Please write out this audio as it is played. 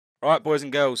Right, boys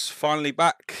and girls, finally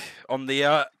back on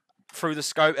the Through the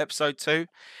Scope episode 2.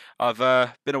 I've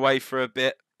been away for a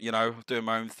bit, doing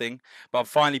my own thing, but I'm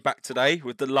finally back today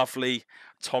with the lovely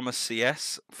Thomas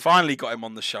CS. Finally got him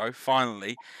on the show.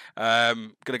 Finally,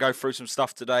 gonna go through some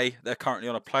stuff today. They're currently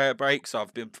on a player break, so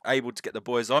I've been able to get the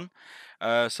boys on.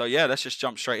 So yeah, let's just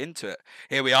jump straight into it.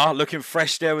 Here we are, looking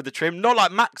fresh there with the trim. Not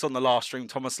like Max on the last stream,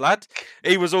 Thomas lad.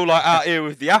 He was all like out here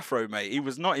with the afro, mate. He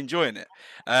was not enjoying it.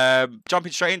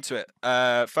 Jumping straight into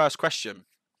it. First question.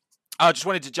 I just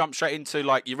wanted to jump straight into,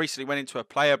 like, you recently went into a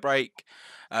player break.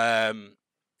 Um,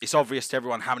 it's obvious to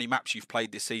everyone how many maps you've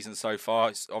played this season so far.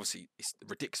 It's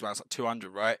ridiculous amounts, like 200,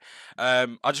 right? I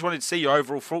just wanted to see your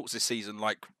overall thoughts this season,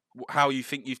 like how you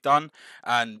think you've done,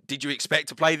 and did you expect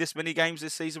to play this many games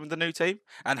this season with the new team?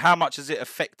 And how much has it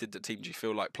affected the team? Do you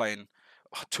feel like playing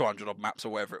 200 odd maps or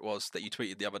whatever it was that you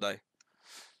tweeted the other day?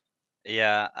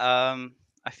 Yeah,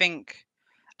 I think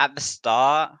at the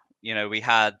start, we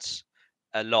had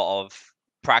a lot of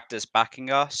practice backing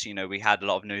us. We had a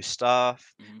lot of new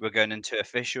stuff. Hmm. We're going into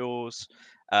officials.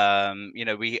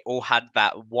 We all had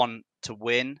that want to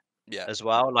win Yeah, as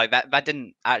well. Like that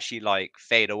didn't actually like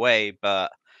fade away,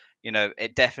 but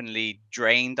it definitely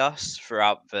drained us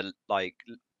throughout the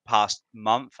past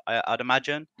month, I'd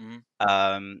imagine. hmm,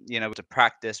 To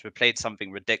practice, we played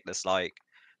something ridiculous like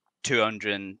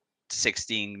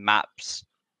 216 maps,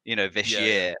 this yeah, yeah.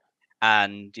 year,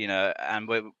 and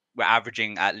we're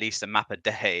averaging at least a map a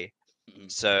day. Hmm.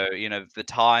 So the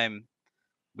time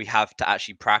we have to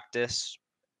actually practice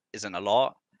isn't a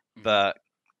lot, Hmm. but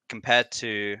compared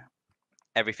to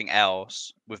everything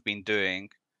else we've been doing,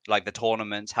 like the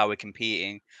tournaments, how we're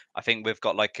competing, I think we've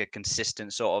got like a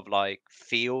consistent sort of like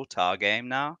feel to our game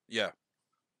now. Yeah.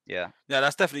 Yeah. Yeah,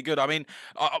 that's definitely good. I mean,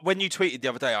 when you tweeted the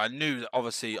other day, I knew that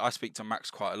obviously I speak to Max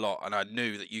quite a lot, and I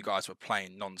knew that you guys were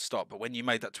playing non-stop. But when you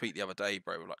made that tweet the other day,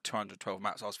 bro, with like 212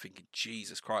 maps, I was thinking,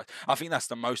 Jesus Christ! I think that's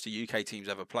the most the UK teams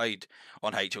ever played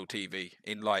on HLTV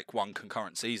in like one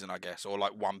concurrent season, I guess, or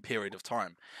like one period of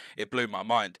time. It blew my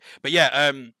mind. But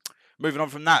yeah, moving on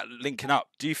from that, linking up,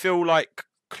 do you feel like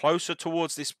closer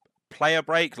towards this player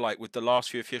break, like with the last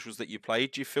few officials that you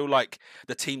played? Do you feel like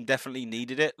the team definitely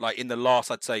needed it? Like in the last,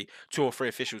 I'd say, two or three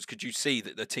officials, could you see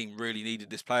that the team really needed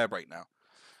this player break now?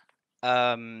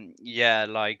 Yeah,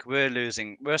 like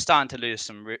we're starting to lose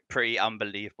some pretty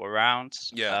unbelievable rounds.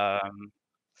 Yeah.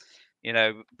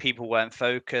 People weren't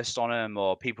focused on them,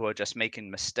 or people were just making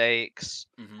mistakes.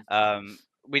 Hmm.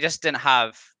 We just didn't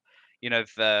have,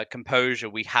 the composure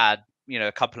we had,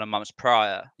 a couple of months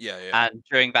prior. Yeah, yeah. And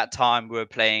during that time, we were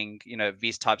playing,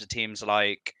 these types of teams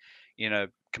like,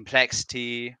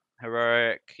 Complexity,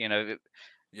 Heroic,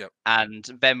 Yep. and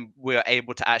then we were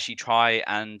able to actually try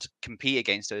and compete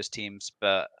against those teams.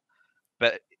 But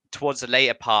towards the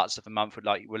later parts of the month,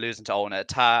 we're losing to alternate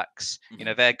attacks. Hmm.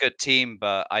 They're a good team,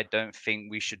 but I don't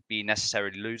think we should be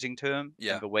necessarily losing to them in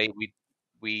Yeah. the way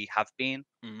we have been.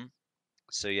 Hmm.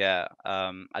 So yeah,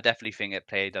 I definitely think it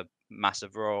played a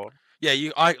massive role.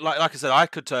 Yeah, I like I said, I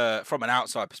could from an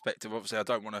outside perspective. Obviously, I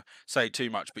don't want to say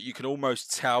too much, but you can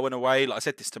almost tell in a way. Like I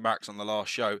said this to Max on the last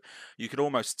show, you could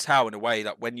almost tell in a way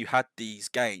that when you had these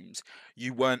games,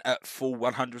 you weren't at full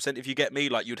 100%. If you get me,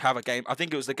 like you'd have a game. I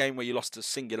think it was the game where you lost to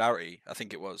Singularity. I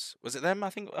think it was. Was it them? I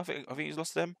think you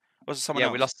lost to them. Or was it someone Yeah,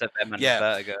 we else? lost to them and Yeah.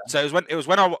 Vertigo. So it was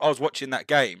when I was watching that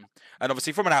game, and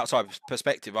obviously from an outside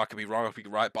perspective, I could be wrong, I could be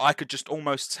right, but I could just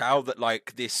almost tell that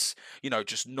like this,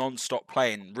 just non-stop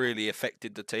playing really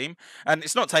affected the team. And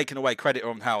it's not taking away credit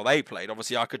on how they played.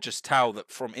 Obviously, I could just tell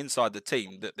that from inside the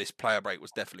team that this player break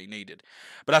was definitely needed.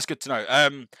 But that's good to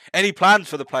know. Any plans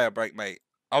for the player break, mate?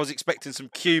 I was expecting some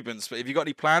Cubans, but have you got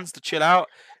any plans to chill out?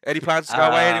 Any plans to go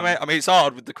away anyway? Um, I mean, it's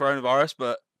hard with the coronavirus,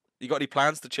 but you got any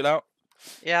plans to chill out?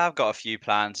 yeah, I've got a few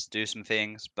plans to do some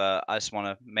things, but I just want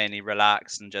to mainly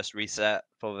relax and just reset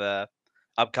for the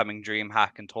upcoming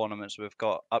DreamHack and tournaments we've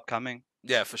got upcoming.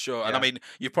 Yeah, for sure. And I Yeah. mean,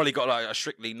 you've probably got like a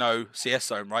strictly no CS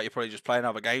zone, right? You're probably just playing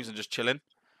other games and just chilling.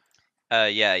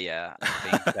 Yeah, yeah.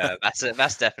 I think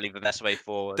that's definitely the best way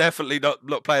forward. Definitely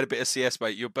not playing a bit of CS,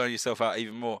 mate. You'll burn yourself out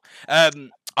even more.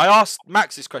 I asked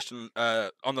Max this question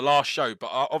on the last show, but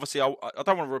obviously I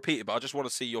don't want to repeat it, but I just want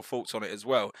to see your thoughts on it as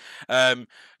well. Um,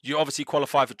 you obviously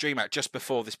qualified for DreamHack just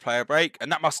before this player break,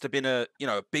 and that must have been a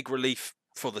big relief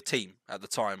for the team at the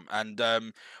time. And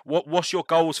what's your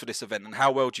goals for this event, and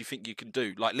how well do you think you can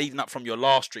do? Like leading up from your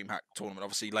last DreamHack tournament,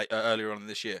 obviously earlier on in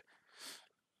this year.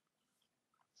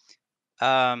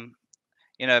 Um,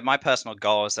 my personal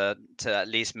goals are to at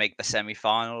least make the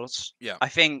semi-finals. Yeah, I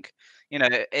think,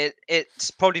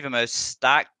 it's probably the most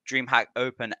stacked DreamHack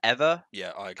Open ever,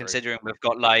 yeah, I agree. considering we've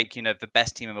got like, the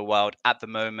best team in the world at the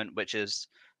moment, which is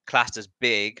classed as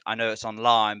big. I know it's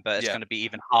online, but it's Yeah, going to be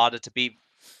even harder to beat,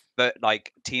 but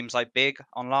like teams like big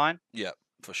online. yeah,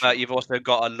 for But sure. you've also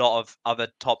got a lot of other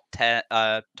top 10,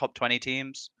 top 20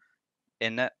 teams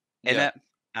in it, in Yeah. it,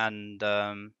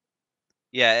 and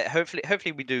yeah,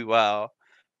 hopefully we do well,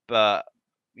 but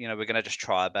we're gonna just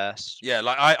try our best. Yeah,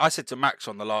 like I said to Max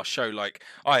on the last show, like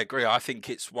I agree. I think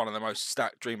it's one of the most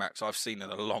stacked DreamHacks I've seen in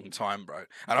a long time, bro.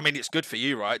 And I mean, it's good for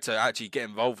you, right, to actually get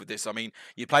involved with this. I mean,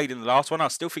 you played in the last one. I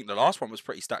still think the last one was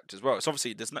pretty stacked as well. It's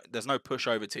obviously there's no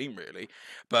pushover team really,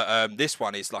 but this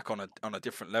one is like on a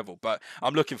different level. But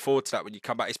I'm looking forward to that when you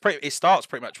come back. It starts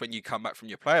pretty much when you come back from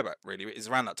your player back. Really, it's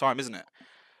around that time, isn't it?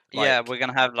 Yeah, Like, we're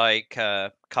gonna have like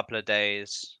a couple of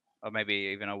days or maybe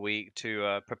even a week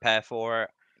to prepare for it.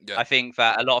 yeah, I think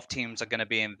that a lot of teams are gonna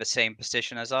be in the same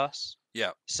position as us.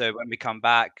 yeah. So when we come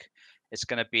back, it's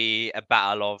gonna be a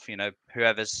battle of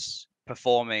whoever's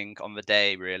performing on the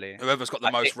day, really. Whoever's got the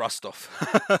I think most rust off.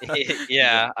 Yeah,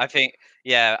 yeah, I think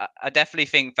yeah, I definitely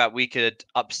think that we could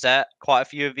upset quite a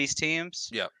few of these teams.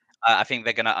 yeah, I think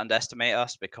they're gonna underestimate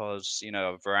us because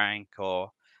of rank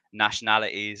or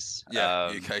nationalities.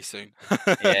 yeah. UK soon.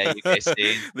 Yeah, UK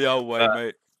scene. The old way, But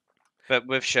mate. but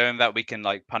we've shown that we can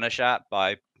like punish that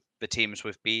by the teams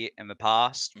we've beat in the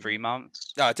past Mhm. 3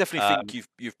 months. No, I definitely think Um,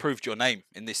 you've proved your name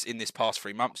in this past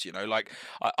 3 months. You know, like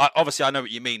I obviously I know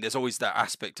what you mean. There's always that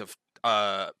aspect of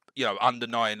under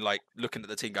nine, like looking at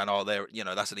the team going, oh, they're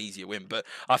that's an easier win. But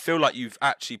I feel like you've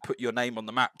actually put your name on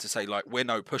the map to say like we're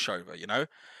no pushover. You know,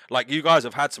 like you guys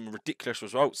have had some ridiculous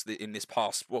results in this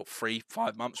past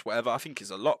 3-5 months, whatever. I think is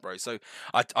a lot, bro. So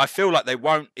I feel like they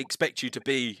won't expect you to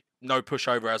be no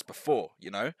pushover as before.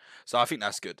 You know, so I think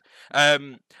that's good.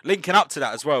 Linking up to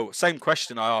that as well, same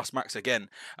question I asked Max again.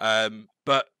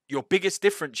 But your biggest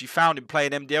difference you found in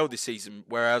playing MDL this season,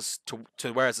 whereas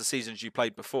the seasons you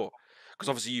played before, because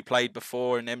obviously you played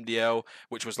before in MDL,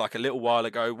 which was like a little while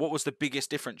ago. What was the biggest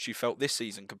difference you felt this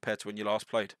season compared to when you last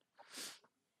played?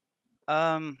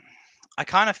 um, I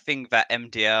kind of think that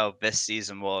MDL this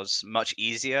season was much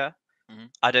easier. Hmm.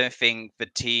 I don't think the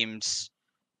teams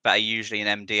that are usually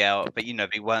in MDL, but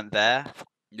they weren't there.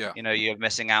 Yeah. You're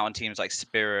missing out on teams like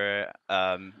Spirit.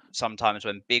 Sometimes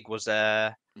when Big was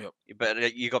there, Yep.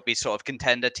 but you got these sort of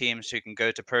contender teams who can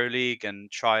go to Pro League and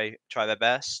try their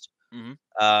best. Hmm.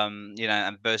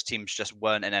 And those teams just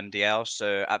weren't in MDL.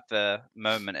 So at the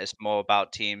moment, it's more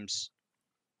about teams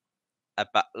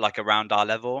about like around our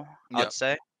level, Yeah. I'd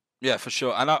say. Yeah, for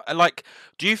sure. And like,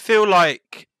 do you feel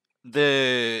like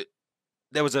the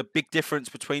there was a big difference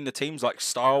between the teams, like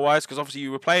style wise? Because obviously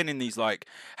you were playing in these like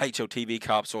HLTV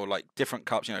cups or like different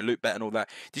cups, Loot Bet and all that.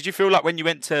 Did you feel like when you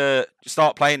went to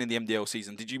start playing in the MDL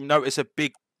season, did you notice a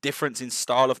big difference in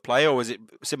style of play, or was it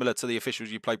similar to the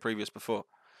officials you played previous before?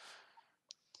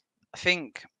 I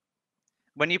think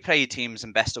when you play teams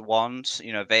in best of ones,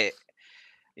 the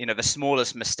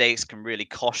smallest mistakes can really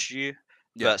cost you.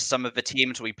 Yeah. But some of the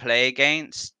teams we play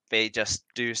against, they just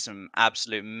do some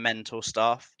absolute mental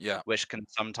stuff, Yeah. which can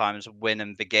sometimes win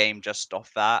in the game just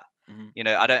off that. Hmm.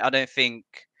 I don't think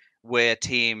we're a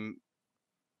team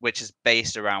which is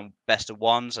based around best of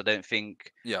ones. I don't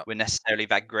think Yeah. we're necessarily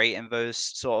that great in those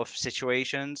sort of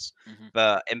situations. Hmm.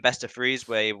 But in best of threes,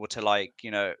 we're able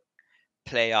to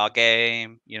play our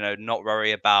game, not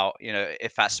worry about,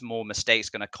 if that small mistake's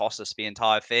going to cost us the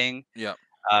entire thing. Yeah.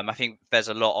 I think there's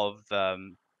a lot of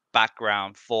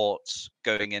background thoughts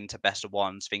going into best of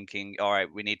ones, thinking, all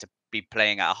right, we need to be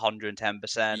playing at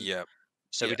 110% Yeah.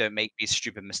 so we Yeah. don't make these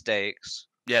stupid mistakes.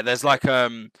 Yeah, there's like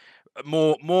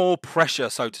more pressure,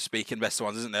 so to speak, in best of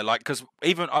ones, isn't there? Like, because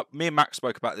even me and Max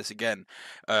spoke about this again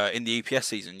in the EPS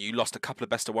season. You lost a couple of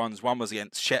best of ones. One was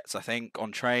against Shets, I think,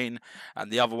 on train,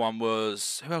 and the other one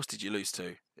was who else did you lose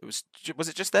to? Was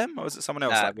it just them or was it someone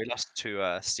else? Like, We lost to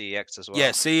CEX as yeah,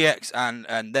 well. CEX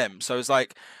and them. So it's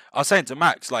like I was saying to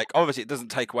Max, like obviously it doesn't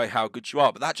take away how good you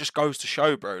are, but that just goes to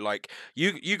show, bro. Like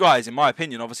you guys, in my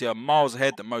opinion, obviously are miles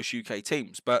ahead than most UK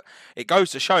teams, but it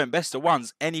goes to show in best of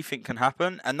ones anything can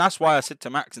happen, and that's why I said to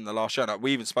Max in the last show. Like,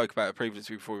 we even spoke about it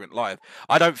previously before we went live.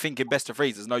 I don't think in best of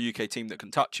threes there's no UK team that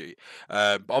can touch you,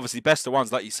 but obviously best of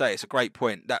ones, like you say, it's a great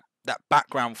point. That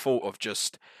background thought of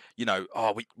just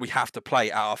oh, we have to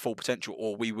play at our full potential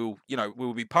or we will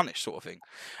be punished, sort of thing.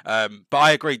 But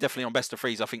I agree, definitely on best of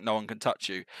threes, I think no one can touch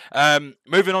you.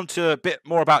 Moving on to a bit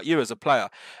more about you as a player,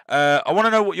 I want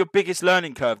to know what your biggest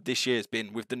learning curve this year has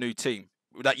been with the new team,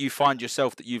 that you find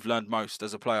yourself that you've learned most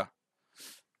as a player.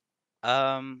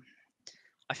 Um,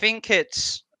 I think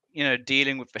it's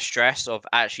dealing with the stress of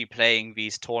actually playing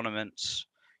these tournaments,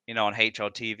 on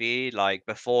HLTV. Like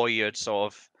before, you'd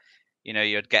sort of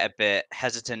you'd get a bit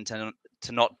hesitant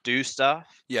to not do stuff.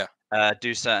 Yeah.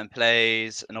 do certain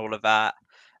plays and all of that.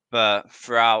 But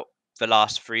throughout the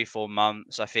last 3-4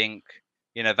 months, I think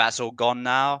that's all gone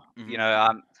now.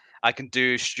 Hmm. I can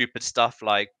do stupid stuff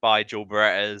like buy dual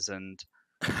Berettas and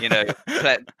you know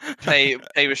play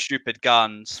play with stupid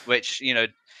guns, which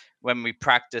when we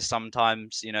practice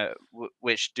sometimes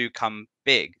which do come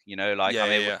big. Like Yeah, I'm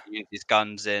yeah, able to yeah. use these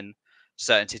guns in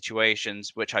certain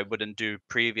situations which I wouldn't do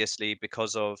previously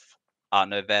because of I don't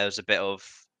know there's a bit of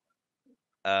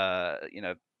uh you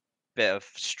know bit of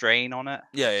strain on it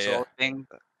Yeah, yeah, yeah. sort of thing,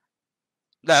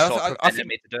 No, sort of I preventing think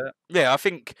me to do it. yeah, I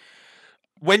think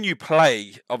when you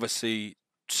play, obviously,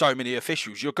 so many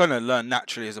officials, you're gonna learn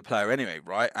naturally as a player anyway,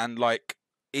 right? And like,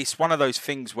 it's one of those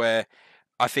things where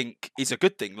I think is a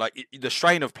good thing. Like the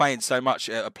strain of playing so much,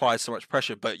 it applies so much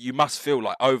pressure, but you must feel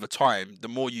like over time, the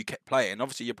more you kept playing,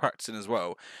 obviously you're practicing as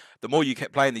well. The more you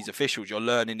kept playing these officials, you're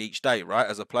learning each day, right?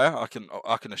 As a player, I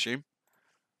can assume.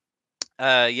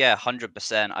 Yeah,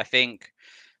 100%. I think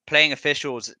playing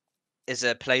officials is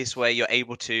a place where you're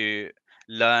able to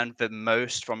learn the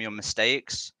most from your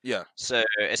mistakes. Yeah. So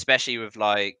especially with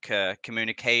like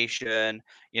communication,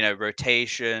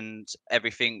 rotations,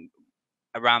 everything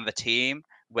around the team,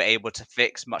 we're able to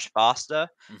fix much faster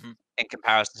Hmm. in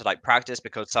comparison to like practice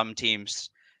because some teams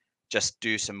just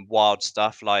do some wild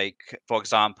stuff. Like for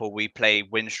example, we play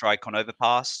Wind Strike on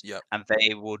Overpass, Yeah. and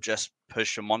they will just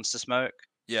push a Monster Smoke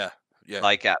Yeah. Yeah.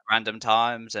 like at random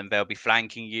times and they'll be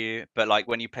flanking you. But like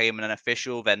when you play them in an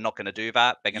official, they're not going to do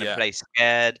that. They're going to Yeah. play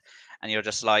scared, and you're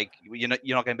just like you're not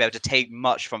going to be able to take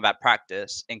much from that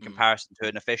practice in Mm. comparison to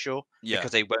an official Yeah.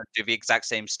 because they won't do the exact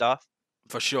same stuff.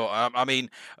 For sure. I mean,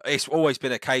 it's always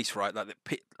been a case, right? That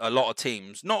a lot of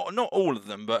teams, not all of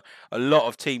them, but a lot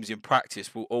of teams in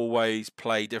practice will always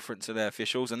play different to their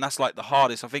officials, and that's like the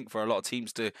hardest, I think, for a lot of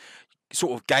teams to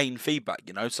sort of gain feedback.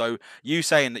 So you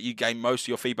saying that you gain most of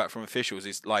your feedback from officials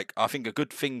is like, I think, a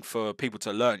good thing for people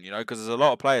to learn. Because there's a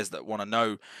lot of players that want to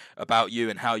know about you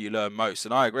and how you learn most,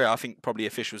 and I agree. I think probably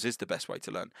officials is the best way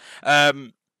to learn.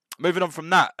 Moving on from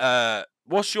that,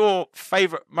 what's your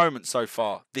favourite moment so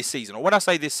far this season? Or when I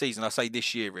say this season, I say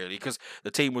this year, really, because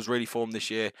the team was really formed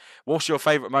this year. What's your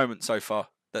favourite moment so far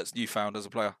that's you found as a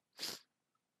player?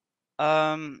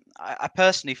 I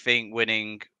personally think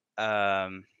winning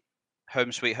um,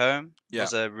 Home Sweet Home Yeah,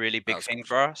 was a really that big was cool. thing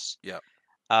for us. Yeah,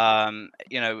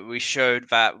 We showed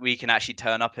that we can actually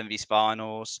turn up in these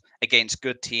finals against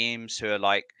good teams who are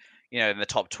like, in the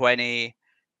top 20,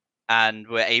 and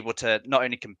we're able to not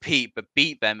only compete but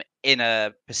beat them in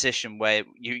a position where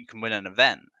you can win an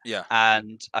event. yeah,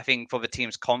 And I think for the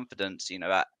team's confidence,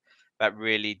 that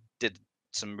really did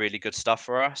some really good stuff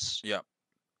for us. yeah.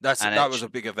 And That it was a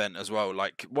big event as well.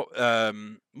 Like what?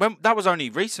 When that was only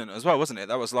recent as well, wasn't it?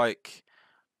 That was like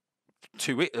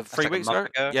 2 weeks, that's three like a weeks month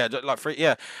ago. ago. Yeah, like three.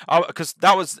 Yeah, because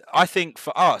that was, I think,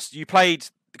 for us. You played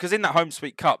because in that home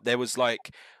sweet cup there was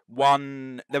like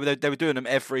one. They were doing them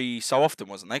every so often,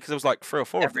 wasn't they? Because there was like three or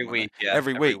four of them, Every weren't week, there? yeah,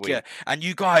 Every every week, yeah. week. And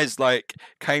you guys like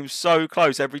came so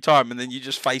close every time, and then you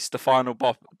just faced the final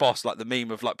boss, like the meme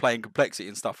of like playing complexity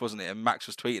and stuff, wasn't it? And Max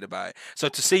was tweeting about it. So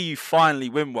to see you finally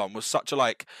win one was such a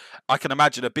like, I can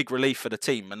imagine a big relief for the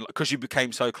team, and because you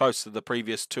became so close to the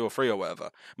previous two or three or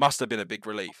whatever, must have been a big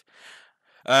relief.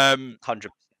 Um,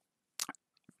 100.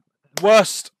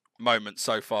 Worst moment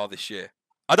so far this year.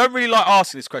 I don't really like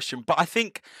asking this question, but I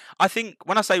think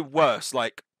when I say worst,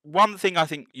 like one thing I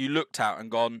think you looked at and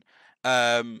gone,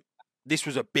 um, this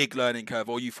was a big learning curve,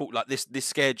 or you thought like this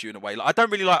scared you in a way. Like I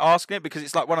don't really like asking it because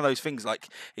it's like one of those things. Like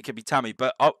it could be Tammy,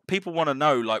 but people want to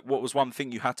know like what was one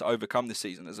thing you had to overcome this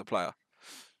season as a player.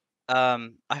 I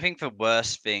think the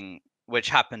worst thing which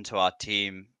happened to our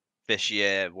team this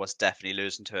year was definitely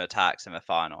losing to Attacks in the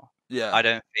final. Yeah, I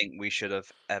don't think we should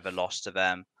have ever lost to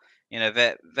them.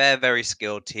 They're a very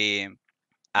skilled team,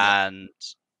 yeah, and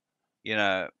you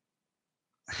know,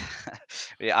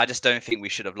 yeah, I just don't think we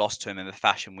should have lost to him in the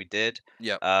fashion we did.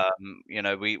 yeah,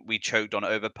 We choked on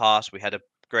Overpass. We had a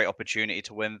great opportunity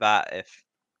to win that if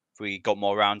we got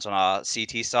more rounds on our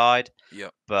CT side, yeah,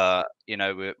 but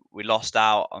we lost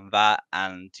out on that.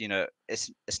 And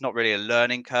it's not really a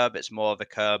learning curve, it's more of a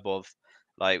curve of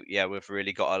like, yeah, we've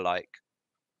really got to like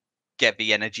get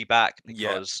the energy back yeah,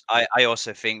 because I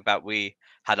also think that we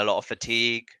had a lot of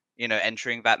fatigue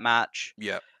entering that match.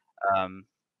 yeah.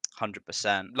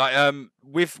 100%. Like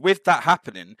with that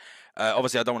happening,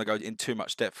 obviously I don't want to go in too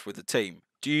much depth with the team.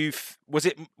 Was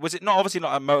it not obviously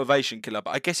not a motivation killer,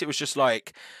 but I guess it was just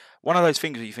like one of those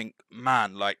things where you think,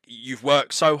 man, like you've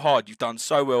worked so hard, you've done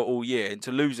so well all year, and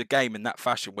to lose a game in that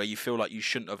fashion where you feel like you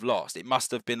shouldn't have lost, it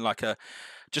must have been like a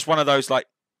just one of those like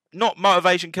not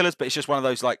motivation killers, but it's just one of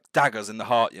those like daggers in the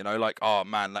heart, you know, like, oh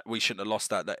man, like, we shouldn't have lost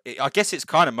that. I guess it's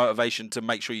kind of motivation to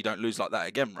make sure you don't lose like that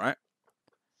again, right?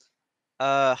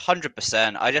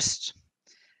 100%. I just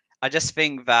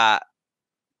think that,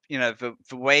 you know,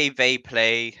 the way they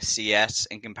play CS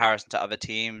in comparison to other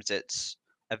teams, it's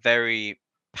a very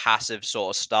passive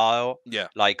sort of style. Yeah.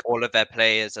 Like all of their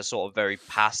players are sort of very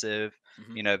passive.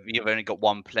 Hmm. You know, you've only got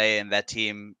one player in their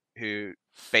team who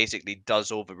basically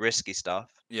does all the risky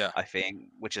stuff, Yeah. I think,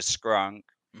 which is Scrunk.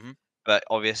 Hmm. But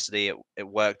obviously it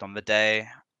worked on the day.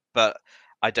 But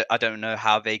I don't know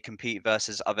how they compete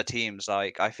versus other teams.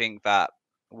 Like I think that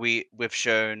we've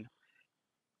shown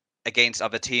against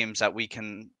other teams that we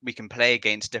can play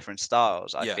against different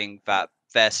styles. I Yeah. think that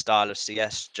their style of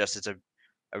CS just is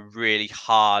a really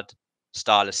hard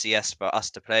style of CS for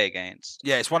us to play against.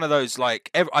 Yeah, it's one of those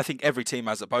like I think every team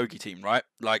has a bogey team, right?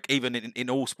 Like even in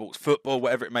all sports, football,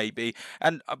 whatever it may be,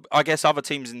 and I guess other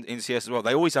teams in CS as well.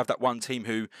 They always have that one team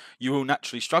who you will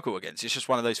naturally struggle against. It's just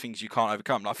one of those things you can't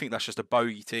overcome. And I think that's just a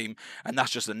bogey team, and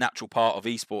that's just a natural part of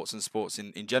esports and sports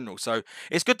in general. So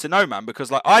it's good to know, man, because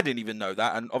like I didn't even know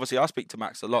that, and obviously I speak to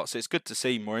Max a lot, so it's good to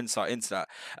see more insight into that.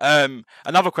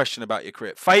 Another question about your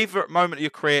career: favorite moment of your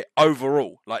career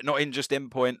overall, like not in just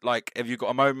endpoint. Like, have you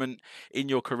got a moment in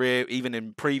your career, even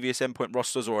in previous endpoint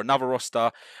rosters or another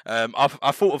roster?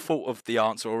 I thought of the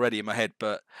answer already in my head,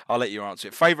 but I'll let you answer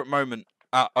it. Favorite moment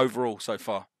overall so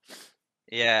far?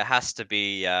 Yeah, it has to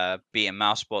be beating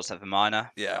Mouse Sports at the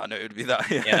minor. Yeah, I know it would be that.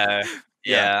 You Yeah, know, yeah,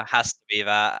 yeah, has to be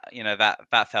that. You know,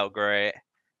 that felt great.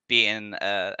 Beating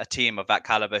a team of that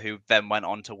caliber who then went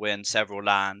on to win several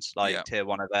lands, like yeah. tier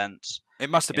one events. It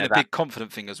must have You been know a that. big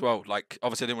confident thing as well. Like,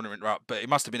 obviously, I didn't want to interrupt, but it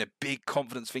must have been a big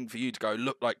confidence thing for you to go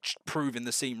look like proving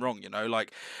the scene wrong. You know,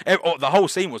 like the whole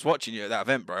scene was watching you at that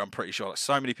event, bro. I'm pretty sure, like,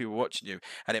 so many people watching you,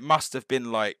 and it must have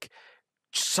been like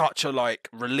such a like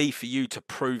relief for you to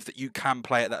prove that you can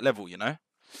play at that level. You know?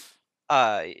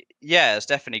 Yeah, it's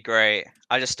definitely great.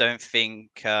 I just don't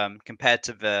think, compared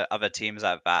to the other teams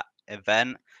at that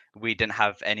event, we didn't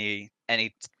have anywhere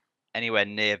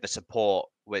near the support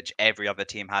which every other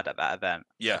team had at that event,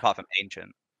 Yeah. apart from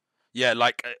Ancient. Yeah,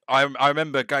 like I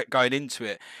remember going into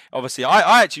it. Obviously,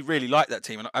 I actually really like that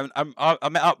team, and I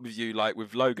met up with you like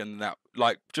with Logan and that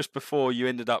like just before you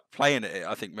ended up playing at it.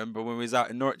 I think remember when we was out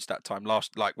in Norwich that time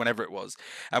last, like whenever it was,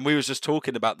 and we was just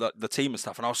talking about the team and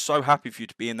stuff. And I was so happy for you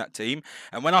to be in that team.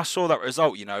 And when I saw that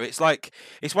result, you know, it's like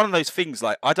it's one of those things.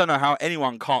 Like I don't know how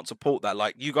anyone can't support that.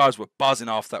 Like you guys were buzzing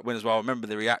after that win as well. I remember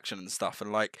the reaction and stuff,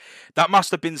 and like that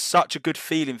must have been such a good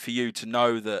feeling for you to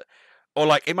know that, or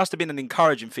like it must have been an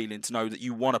encouraging feeling to know that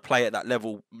you want to play at that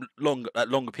level longer at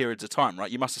longer periods of time,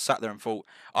 right? You must have sat there and thought,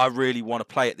 I really want to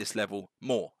play at this level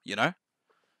more, you know?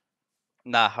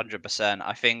 Nah, 100%.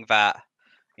 I think that,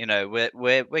 you know,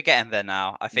 we're getting there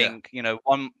now. I Yeah. think, you know,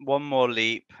 one more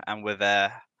leap and we're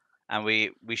there, and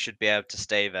we should be able to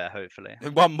stay there, hopefully.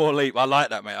 One more leap. I like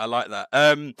that, mate. I like that.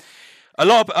 A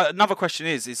lot of another question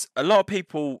is a lot of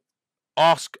people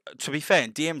ask, to be fair,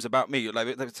 in DMs about me,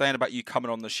 like they were saying about you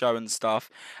coming on the show and stuff,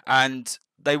 and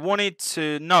they wanted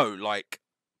to know like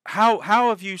how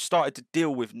have you started to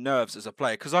deal with nerves as a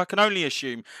player? Because I can only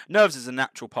assume nerves is a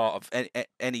natural part of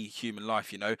any human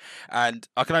life, you know, and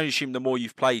I can only assume the more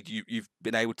you've played, you've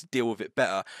been able to deal with it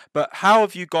better. But how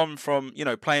have you gone from, you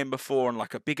know, playing before on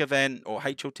like a big event or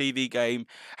HLTV game?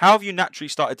 How have you naturally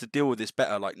started to deal with this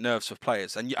better, like nerves for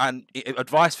players and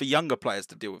advice for younger players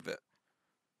to deal with it?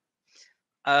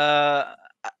 Uh,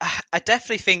 I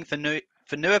definitely think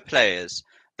for newer players,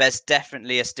 there's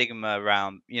definitely a stigma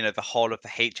around, you know, the whole of the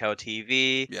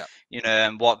HLTV, Yeah. you know,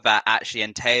 and what that actually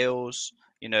entails,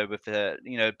 you know, with the,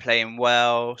 you know, playing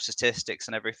well, statistics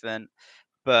and everything.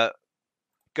 But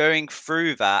going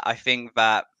through that, I think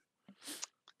that,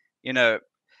 you know,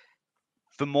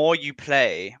 the more you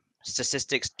play,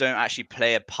 statistics don't actually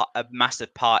play a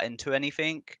massive part into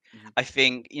anything. Mhm. I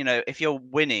think, you know, if you're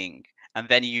winning and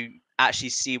then you actually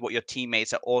see what your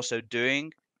teammates are also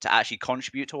doing to actually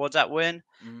contribute towards that win,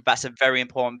 Mhm. that's a very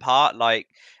important part. Like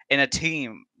in a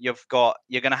team, you're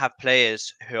gonna have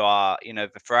players who are, you know,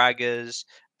 the fraggers,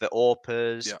 the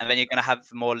AWPers, Yeah. and then you're gonna have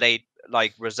the more laid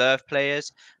like reserve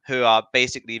players who are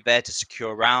basically there to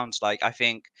secure rounds. Like I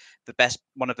think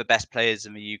one of the best players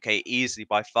in the UK easily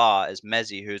by far is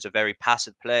Mezzi, who's a very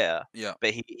passive player, Yeah.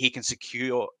 but he can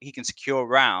secure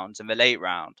rounds in the late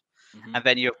round. Mhm. And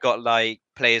then you've got like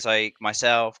players like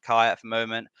myself, Kai at the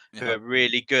moment, who Yeah. are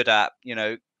really good at, you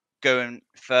know, going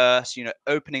first, you know,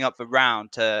 opening up the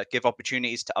round to give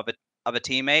opportunities to other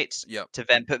teammates Yeah. to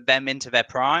then put them into their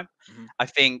prime. Mhm. I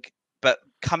think, but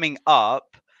coming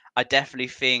up, I definitely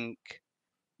think,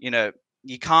 you know,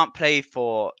 you can't play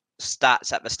for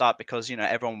stats at the start because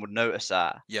everyone would notice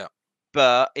that. Yeah.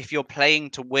 But if you're playing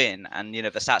to win and the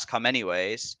stats come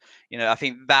anyways, I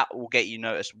think that will get you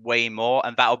noticed way more,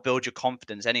 and that'll build your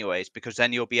confidence anyways, because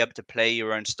then you'll be able to play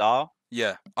your own style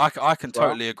Yeah, I can as well.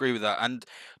 totally agree with that. And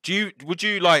do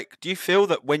you feel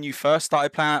that when you first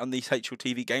started playing out on these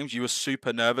HLTV games, you were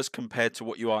super nervous compared to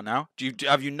what you are now?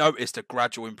 Have you noticed a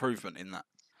gradual improvement in that?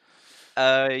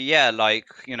 Yeah, like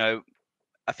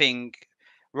I think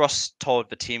Ross told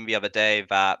the team the other day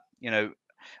that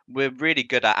we're really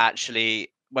good at actually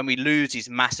when we lose these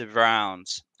massive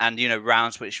rounds, and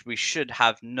rounds which we should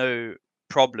have no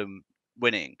problem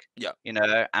winning, Yeah.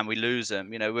 and we lose them.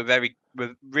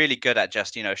 We're really good at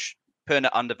just putting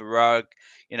it under the rug.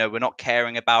 We're not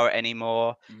caring about it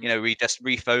anymore. Hmm. We just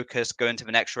refocus, go into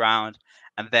the next round,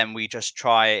 and then we just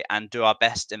try and do our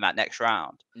best in that next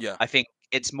round. Yeah. I think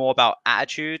it's more about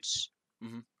attitudes.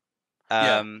 Hmm.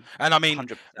 Yeah. um And I mean,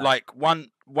 100%. like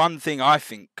one thing I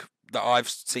think that I've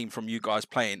seen from you guys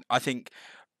playing, I think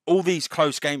all these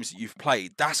close games that you've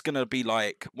played, that's going to be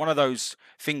like one of those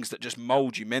things that just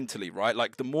mold you mentally, right?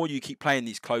 Like the more you keep playing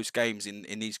these close games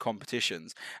in these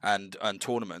competitions and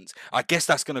tournaments, I guess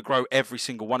that's going to grow every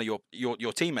single one of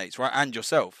your teammates, right? And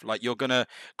yourself. Like you're going to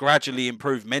gradually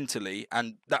improve mentally,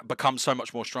 and that becomes so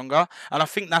much more stronger. And I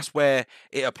think that's where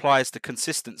it applies to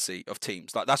consistency of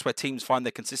teams. Like that's where teams find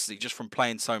their consistency just from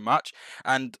playing so much.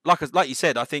 And like you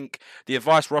said, I think the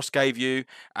advice Ross gave you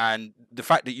and the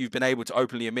fact that you've been able to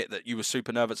openly admit that you were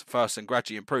super nervous at first and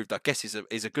gradually improved, I guess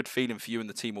is a good feeling for you and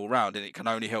the team all round, and it can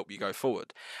only help you go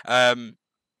forward.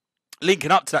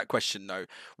 Linking up to that question though,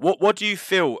 what do you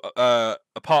feel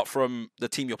apart from the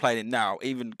team you're playing in now,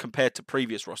 even compared to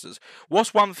previous rosters?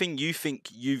 What's one thing you think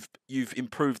you've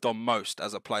improved on most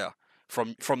as a player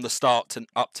from the start to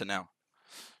up to now?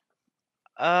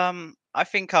 I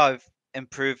think I've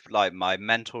improved like my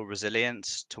mental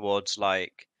resilience towards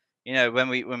like when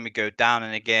we go down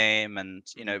in a game, and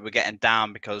Hmm. we're getting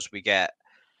down because we get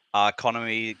our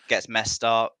economy gets messed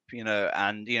up,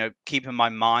 and keeping my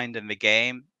mind in the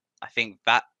game. I think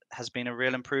that has been a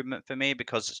real improvement for me,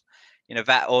 because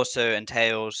that also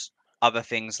entails other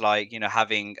things like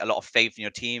having a lot of faith in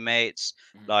your teammates.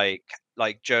 Hmm.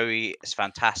 Like Joey is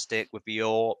fantastic with the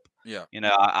AWP. Yeah.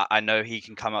 I know he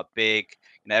can come up big.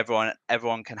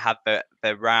 Everyone can have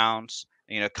their rounds.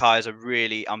 Kai is a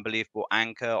really unbelievable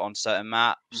anchor on certain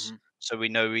maps, Hmm. so we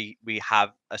know we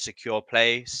have a secure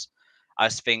place. I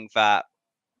just think that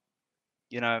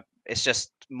it's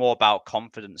just more about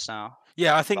confidence now.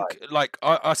 Yeah, I Like, think like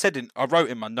I wrote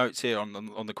in my notes here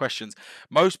on the questions.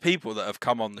 Most people that have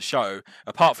come on the show,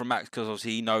 apart from Max, because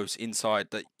obviously he knows inside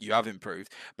that you have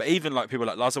improved, but even like people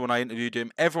like Lazar when I interviewed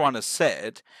him, everyone has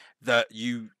said that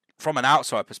you, from an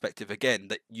outside perspective, again,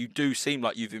 that you do seem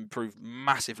like you've improved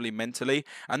massively mentally,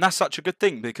 and that's such a good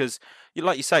thing because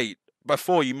like you say.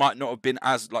 Before you might not have been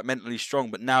as like mentally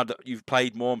strong, but now that you've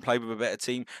played more and played with a better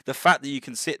team, the fact that you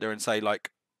can sit there and say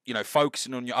like,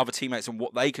 focusing on your other teammates and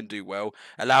what they can do well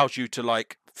allows you to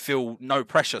like feel no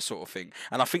pressure sort of thing.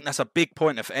 And I think that's a big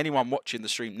pointer for anyone watching the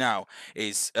stream now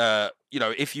is,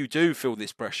 if you do feel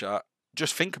this pressure,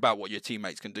 just think about what your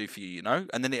teammates can do for you,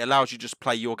 and then it allows you to just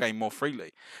play your game more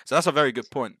freely. So that's a very good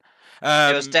point.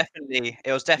 it was Um, yeah, definitely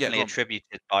go on.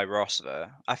 attributed by Ross though.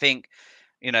 I think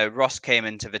Ross came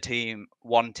into the team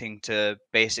wanting to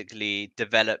basically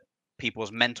develop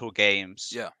people's mental games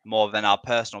Yeah, more than our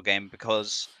personal game,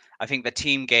 because I think the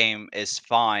team game is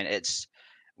fine.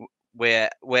 We're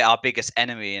our biggest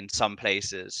enemy in some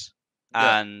places,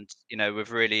 yeah. and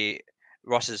we've really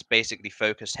Ross has basically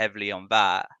focused heavily on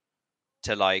that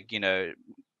to like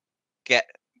get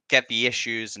get the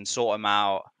issues and sort them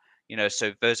out,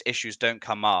 so those issues don't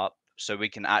come up, so we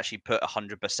can actually put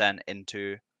 100%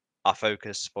 into our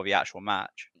focus for the actual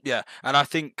match. Yeah, and I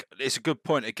think it's a good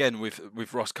point again with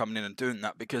Ross coming in and doing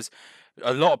that because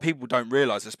a lot of people don't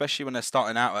realize, especially when they're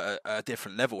starting out at a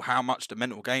different level, how much the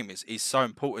mental game is so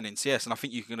important in CS. And I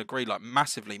think you can agree, like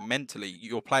massively mentally,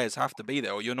 your players have to be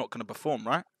there, or you're not going to perform,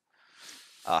 right?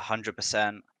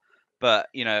 100%. But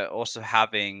also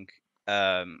having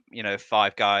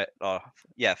five guy or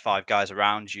yeah, five guys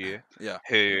around you Yeah,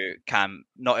 who can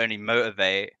not only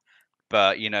motivate,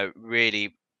 but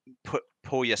really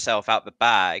pull yourself out the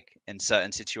bag in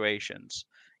certain situations.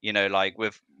 Like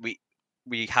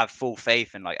we have full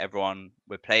faith in like everyone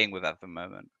we're playing with at the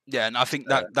moment. Yeah, and I think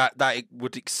So, that it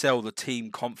would excel the team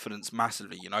confidence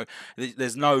massively. You know,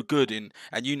 there's no good in,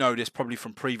 and you know this probably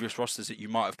from previous rosters that you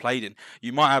might have played in.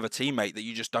 You might have a teammate that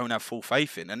you just don't have full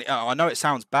faith in, and I know it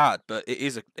sounds bad, but it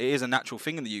is a natural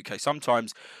thing in the UK.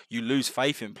 Sometimes you lose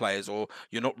faith in players, or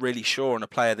you're not really sure on a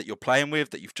player that you're playing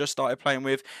with, that you've just started playing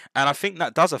with, and I think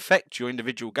that does affect your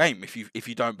individual game if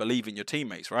you don't believe in your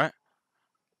teammates, right?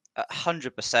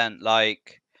 100%.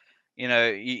 Like,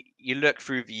 you look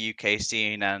through the UK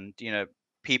scene, and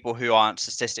people who aren't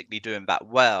statistically doing that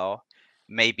well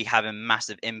may be having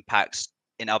massive impacts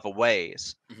in other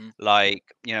ways. Hmm. Like,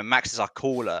 Max is our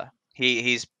caller.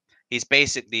 He's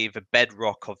basically the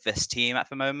bedrock of this team at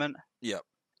the moment. Yeah.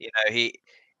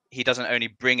 He doesn't only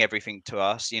bring everything to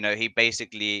us. He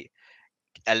basically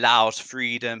allows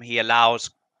freedom. He allows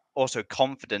also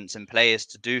confidence in players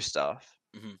to do stuff,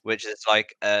 Hmm. which is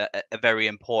like a very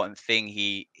important thing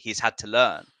he's had to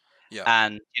learn. Yeah.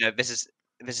 And this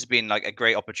has been like a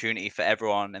great opportunity for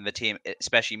everyone in the team,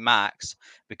 especially Max,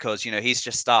 because he's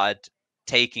just started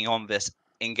taking on this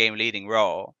in-game leading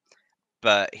role,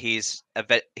 but he's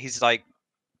like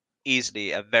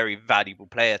easily a very valuable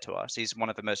player to us. He's one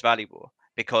of the most valuable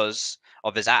because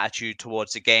of his attitude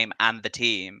towards the game and the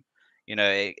team.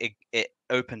 It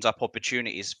opens up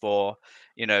opportunities for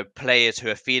players who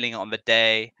are feeling it on the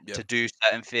day Yeah. to do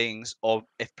certain things, or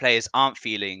if players aren't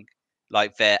feeling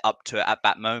like they're up to it at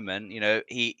that moment,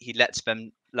 he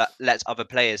lets other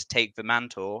players take the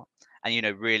mantle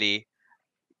and really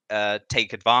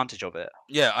take advantage of it.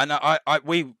 Yeah, and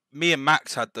me and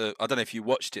Max had I don't know if you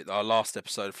watched it, our last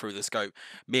episode through the scope.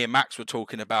 Me and Max were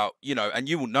talking about, and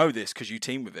you will know this because you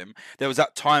team with him. There was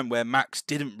that time where Max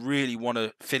didn't really want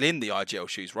to fill in the IGL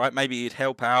shoes, right? Maybe he'd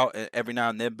help out every now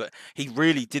and then, but he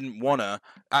really didn't want to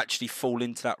actually fall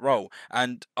into that role.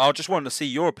 And I just wanted to see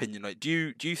your opinion. Like,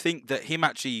 do you think that him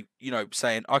actually,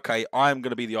 saying, okay, I'm going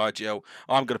to be the IGL,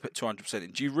 I'm going to put 200%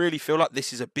 in. Do you really feel like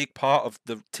this is a big part of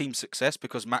the team's success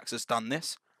because Max has done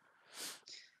this?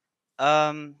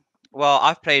 Um, well,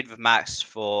 I've played with Max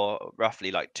for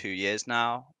roughly like 2 years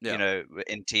now, Yeah.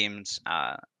 in teams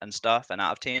and stuff and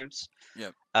out of teams.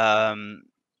 Yeah. Um,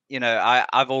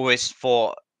 I've always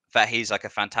thought that he's like a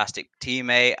fantastic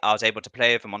teammate. I was able to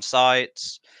play with him on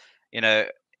sites. You know,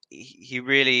 he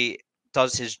really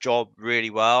does his job really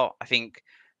well. I think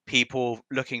people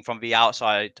looking from the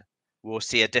outside will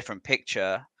see a different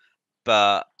picture,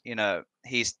 but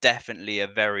he's definitely a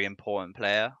very important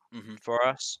player Hmm. for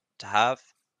us to have.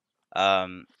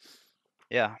 Um,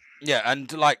 yeah. Yeah,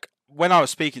 and like when I was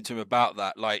speaking to him about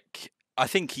that, like I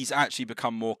think he's actually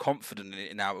become more confident in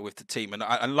it now with the team,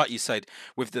 and like you said,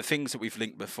 with the things that we've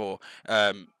linked before,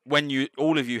 when you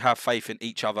all of you have faith in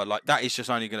each other, like that is just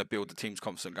only going to build the team's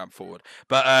confidence going forward.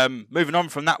 But moving on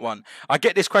from that one, I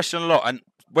get this question a lot, and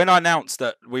when I announced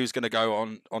that we was going to go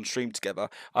on stream together,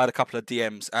 I had a couple of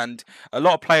DMs, and a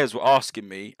lot of players were asking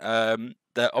me.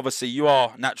 That obviously you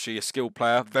are naturally a skilled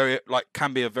player, very like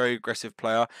can be a very aggressive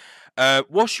player.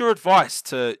 What's your advice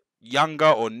to younger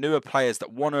or newer players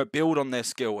that want to build on their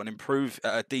skill and improve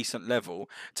at a decent level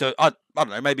to I don't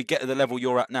know, maybe get to the level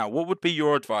you're at now? What would be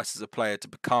your advice as a player to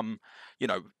become, you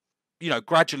know,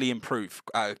 gradually improve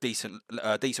at a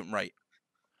decent rate?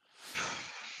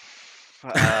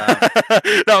 um,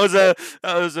 that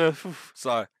was a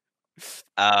sorry.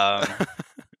 um,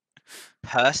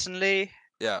 Personally,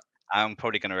 Yeah. I'm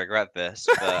probably going to regret this,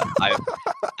 but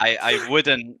I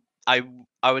wouldn't. I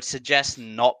would suggest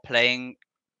not playing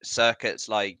circuits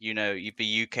like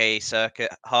the UK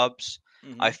circuit hubs.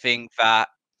 I Hmm. think that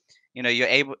you're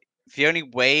able. The only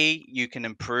way you can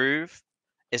improve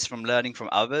is from learning from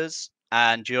others,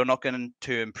 and you're not going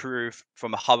to improve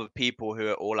from a hub of people who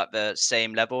are all at the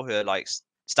same level, who are like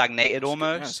stagnated That's a good.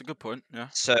 Yeah, that's almost. a good point. Yeah.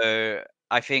 So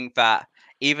I think that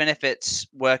even if it's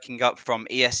working up from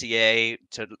ESEA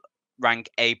to rank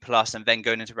A plus and then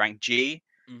going into rank G,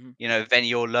 Hmm. then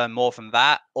you'll learn more from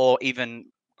that, or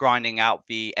even grinding out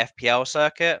the FPL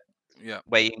circuit Yeah.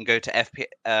 where you can go to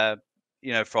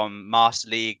from Master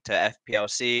League to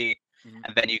FPLC, Hmm.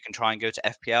 and then you can try and go to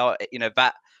FPL.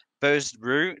 That those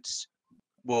routes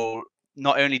will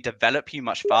not only develop you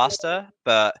much faster,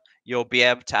 but you'll be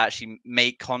able to actually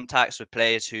make contacts with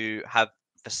players who have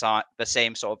the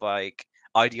same sort of like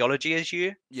ideology as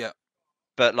you. Yeah.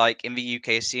 But like in the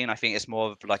UK scene, I think it's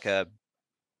more of like a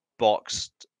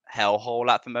boxed hellhole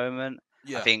at the moment.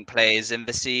 I Yeah. think players in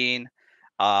the scene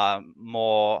are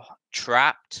more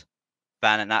trapped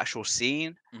than an actual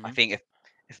scene. I Hmm. think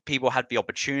if people had the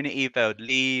opportunity, they would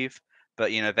leave.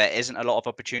 But there isn't a lot of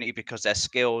opportunity because their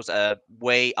skills are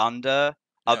way under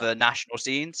Yeah. other national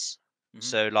scenes. Hmm.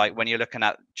 So like when you're looking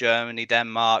at Germany,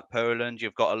 Denmark, Poland,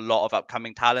 you've got a lot of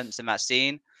upcoming talents in that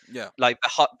scene. Yeah. Like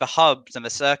the hubs and the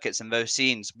circuits and those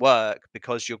scenes work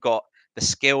because you've got the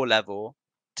skill level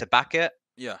to back it,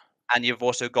 Yeah. and you've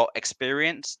also got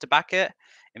experience to back it.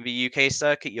 In the UK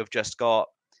circuit, you've just got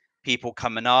people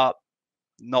coming up,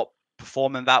 not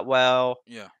performing that well,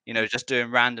 Yeah. just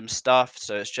doing random stuff.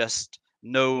 So it's just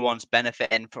no one's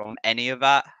benefiting from any of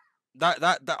that.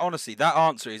 That honestly, that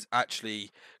answer is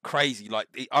actually crazy. Like,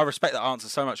 I respect that answer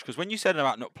so much because when you said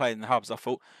about not playing in the hubs, I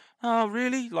thought, oh,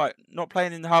 really? Like, not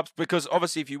playing in the hubs? Because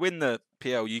obviously, if you win the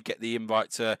PL, you get the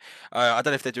invite to. I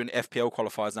don't know if they're doing FPL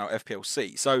qualifiers now,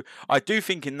 FPLC. So I do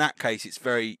think in that case, it's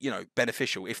very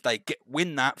beneficial if they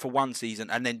win that for one season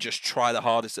and then just try the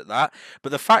hardest at that.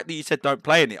 But the fact that you said don't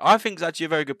play in it, I think is actually a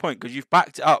very good point because you've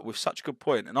backed it up with such a good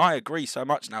point, and I agree so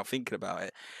much now thinking about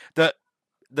it that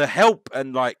the help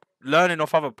and like learning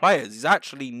off other players is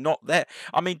actually not there.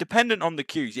 I mean, dependent on the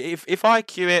queues. If I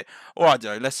queue it, or I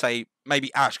don't know, let's say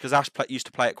maybe Ash, because used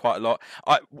to play it quite a lot.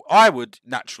 I would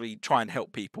naturally try and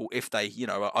help people if they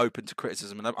are open to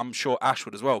criticism, and I'm sure Ash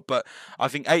would as well. But I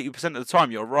think 80% of the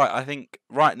time you're right. I think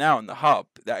right now in the hub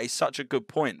that is such a good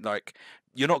point. Like,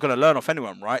 you're not going to learn off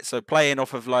anyone, right? So playing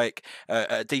off of like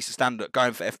a decent standard,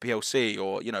 going for FPLC,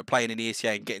 or playing in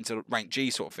ESEA and getting to rank G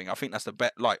sort of thing. I think that's the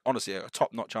bet. Like, honestly, a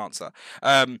top-notch answer.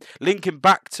 Linking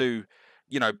back to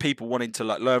people wanting to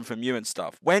like learn from you and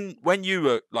stuff. When you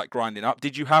were like grinding up,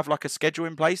 did you have like a schedule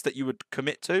in place that you would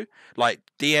commit to, like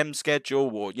DM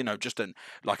schedule, or just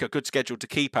like a good schedule to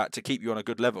keep you on a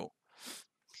good level?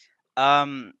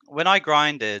 When I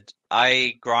grinded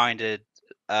with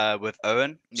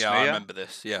Owen Yeah, I Smuya. remember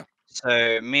this. Yeah.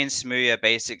 So me and Smuya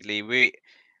basically we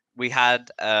had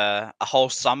a whole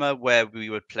summer where we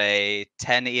would play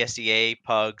 10 ESEA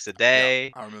pugs a Yeah,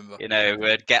 day. I remember.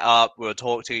 We'd get up, we would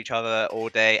talk to each other all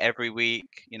day, every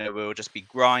week. We would just be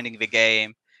grinding the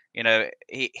game.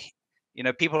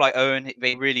 People like Owen,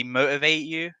 they really motivate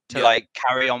you to Yeah. like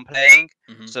carry on playing.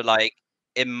 Hmm. So like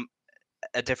in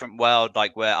a different world,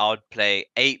 like where I would play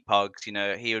 8 pugs,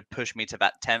 he would push me to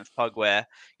that 10th pug where,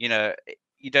 you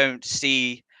don't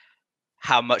see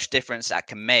how much difference that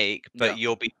can make, but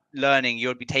Yeah.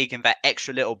 you'll be taking that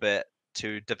extra little bit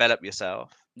to develop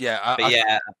yourself. Yeah. But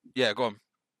yeah, Yeah. Go on.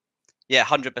 yeah,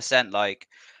 100%. Like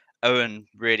Owen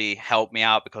really helped me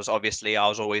out because obviously I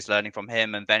was always learning from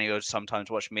him, and then he would sometimes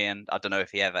watch me, and I don't know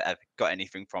if he ever got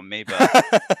anything from me, but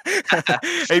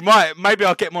He might. Maybe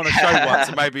I'll get him on a show once,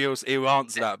 and maybe he'll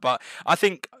answer that. But I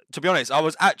think, to be honest, I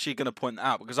was actually going to point that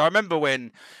out because I remember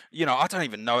when, I don't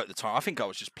even know at the time. I think I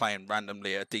was just playing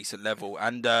randomly at a decent level,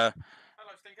 and I'm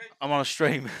on a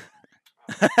stream.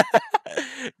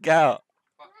 Get out.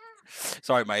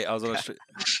 Sorry, mate. I was on a stream.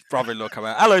 Brother-in-law come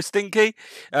out. Hello, Stinky.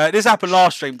 This happened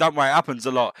last stream. Don't worry, it happens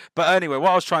a lot. But anyway,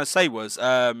 what I was trying to say was,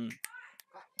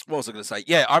 what was I going to say?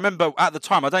 Yeah, I remember at the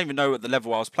time, I don't even know what the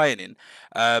level I was playing in,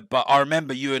 but I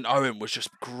remember you and Owen was just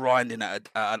grinding at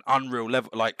an unreal level.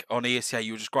 Like on ESA,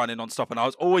 you were just grinding non-stop, and I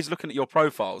was always looking at your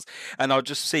profiles, and I'd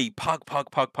just see pug,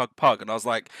 pug, pug, pug, pug, and I was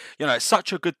like, it's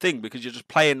such a good thing because you're just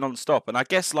playing non-stop. And I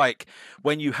guess like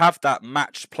when you have that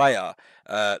matched player,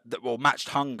 matched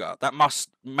hunger, that must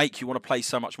make you want to play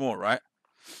so much more, right?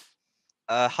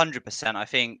 100%. I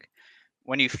think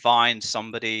when you find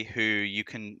somebody who you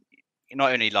can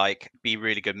not only like be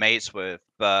really good mates with,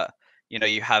 but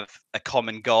you have a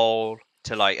common goal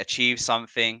to like achieve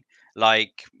something.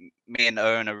 Like me and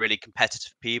Owen are really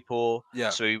competitive people, Yeah.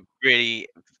 so we really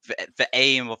the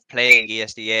aim of playing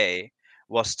ESDA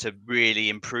was to really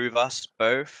improve us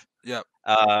both. Yeah.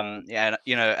 Yeah,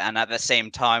 and at the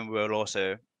same time we'll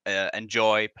also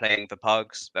enjoy playing the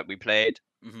pugs that we played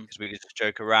Hmm. because we could just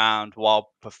joke around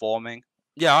while performing.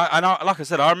 Yeah, like I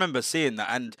said, I remember seeing that,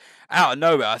 and out of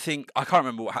nowhere, I think I can't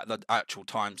remember the actual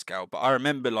time scale, but I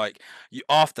remember like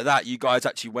after that, you guys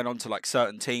actually went on to like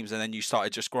certain teams, and then you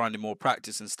started just grinding more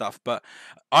practice and stuff. But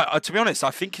to be honest,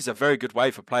 I think it's a very good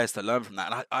way for players to learn from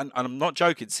that, and I'm not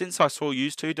joking. Since I saw you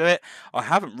two do it, I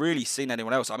haven't really seen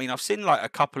anyone else. I mean, I've seen like a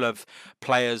couple of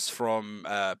players from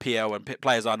PL and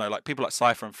players I know, like people like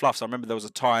Cypher and Fluffs. I remember there was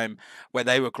a time where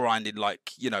they were grinding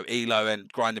like Elo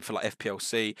and grinding for like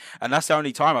FPLC, and that's the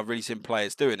only time I've really seen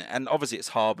players doing it. And obviously it's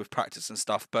hard with practice and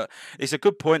stuff, but it's a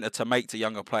good pointer to make to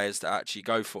younger players to actually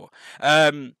go for.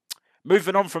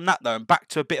 Moving on from that though, and back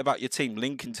to a bit about your team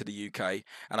linking to the UK,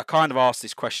 and I kind of asked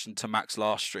this question to Max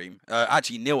last stream.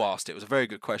 Actually, Neil asked it. It was a very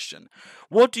good question.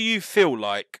 What do you feel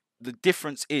like the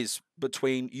difference is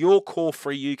between your core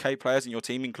 3 UK players in your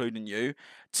team, including you,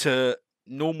 to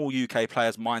normal UK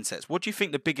players' mindsets? What do you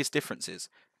think the biggest difference is?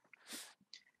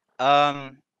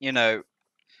 You know,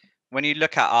 when you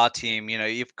look at our team,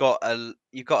 you've got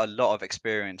a lot of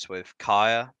experience with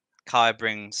Kaya. Kaya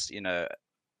brings,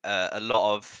 a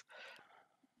lot of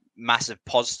massive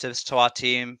positives to our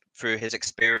team through his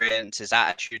experience, his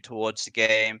attitude towards the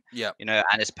game, Yeah.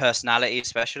 and his personality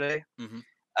especially. Hmm.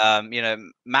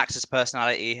 Max's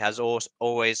personality has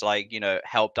always like,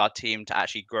 helped our team to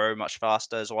actually grow much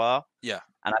faster as well. Yeah.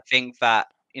 And I think that,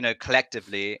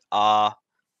 collectively our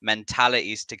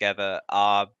mentalities together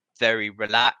are very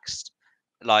relaxed.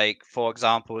 Like, for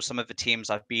example, some of the teams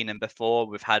I've been in before,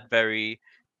 we've had very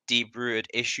deep rooted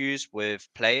issues with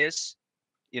players,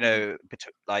 Mm.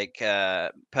 like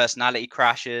personality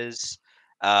crashes,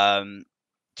 um,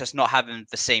 just not having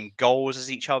the same goals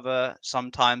as each other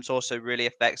sometimes also really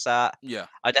affects that. Yeah.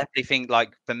 I definitely think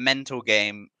like the mental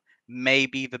game may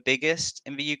be the biggest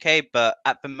in the UK, but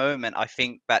at the moment, I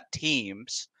think that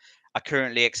teams are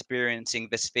currently experiencing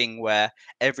this thing where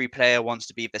every player wants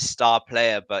to be the star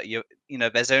player, but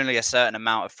there's only a certain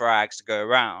amount of frags to go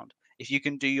around. If you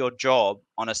can do your job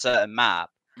on a certain map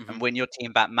Hmm. and win your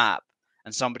team that map,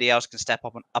 and somebody else can step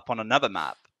up on another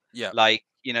map, Yeah. like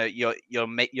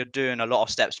you're doing a lot of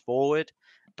steps forward,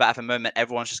 but at the moment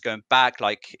everyone's just going back.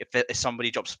 Like if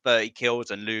somebody drops 30 kills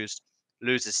and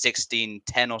loses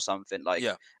 16-10 or something, like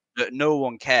Yeah. no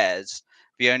one cares.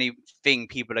 The only thing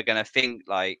people are going to think,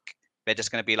 like, they're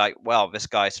just going to be like, well, this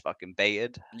guy's fucking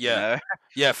baited, Yeah.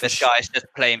 Yeah, for this guy's just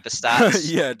playing for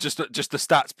stats. yeah, just the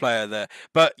stats player there.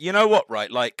 But you know what,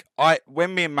 right? Like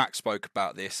when me and Max spoke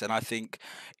about this, and I think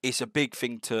it's a big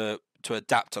thing to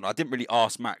adapt on. I didn't really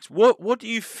ask Max. What do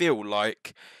you feel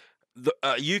like the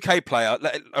UK player,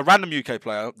 a random UK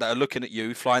player that are looking at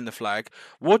you flying the flag?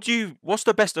 What's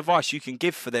the best advice you can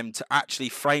give for them to actually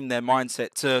frame their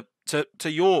mindset to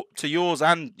yours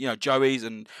and Joey's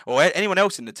and or anyone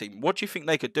else in the team? What do you think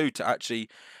they could do to actually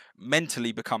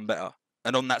mentally become better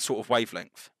and on that sort of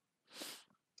wavelength?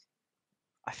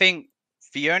 I think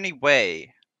the only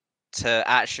way to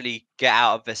actually get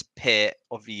out of this pit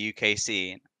of the UK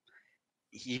scene,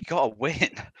 you gotta win.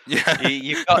 Yeah.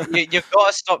 You've got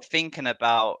to stop thinking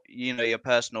about your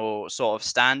personal sort of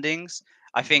standings.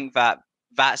 I Mhm. think that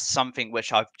that's something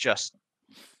which I've just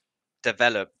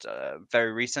developed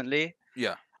very recently.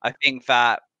 Yeah. I think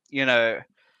that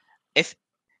if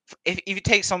if you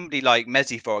take somebody like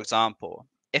Messi, for example,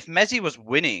 if Messi was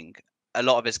winning a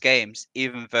lot of his games,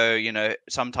 even though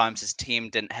sometimes his team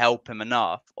didn't help him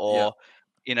enough, Yeah. or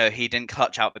he didn't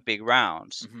clutch out the big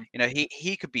rounds, Hmm.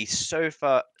 he could be so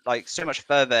far, like so much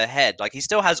further ahead. Like, he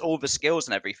still has all the skills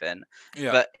and everything,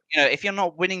 Yeah. but if you're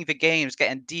not winning the games,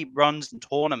 getting deep runs in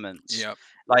tournaments, Yeah.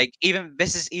 like, even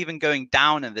this is even going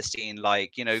down in the scene,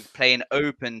 like playing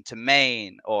open to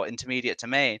main or intermediate to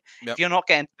main. Yep. If you're not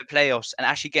getting to the playoffs and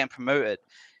actually getting promoted,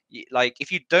 like,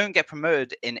 if you don't get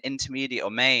promoted in intermediate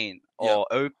or main Yep. or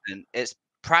open, it's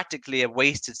practically a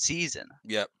wasted season.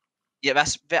 Yep. Yeah,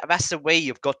 that's the way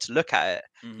you've got to look at it.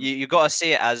 Hmm. You've got to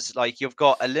see it as, like, you've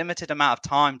got a limited amount of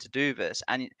time to do this,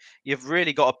 and you've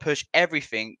really got to push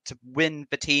everything to win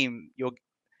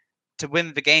to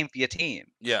win the game for your team.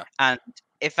 Yeah. And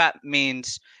if that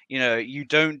means you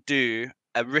don't do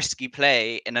a risky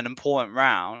play in an important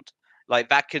round, like,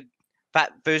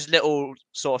 that those little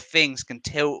sort of things can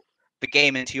tilt the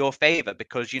game into your favor,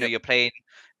 because Yep. you're playing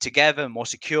together, more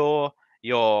secure.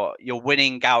 You're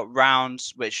winning out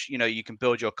rounds which you can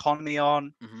build your economy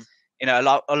on. Hmm. A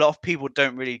lot of people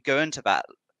don't really go into that.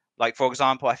 Like, for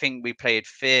example, I think we played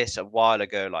Fierce a while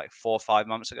ago, like 4 or 5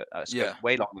 months ago. It's Yeah.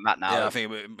 way longer than that now. Yeah. I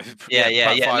think Yeah, yeah,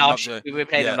 about yeah. 5 months ago. We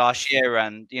played them Yeah. last year,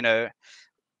 and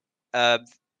uh,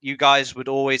 you guys would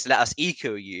always let us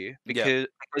eco you Yep.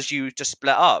 because you just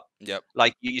split up. Yep.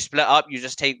 Like, you split up, you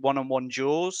just take one-on-one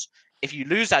duels. If you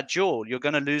lose that duel, you're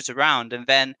gonna lose a round, and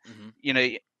then Hmm. you know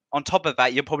on top of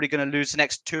that, you're probably gonna lose the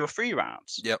next 2 or 3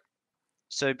 rounds. Yep.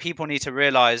 So people need to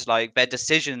realize, like, their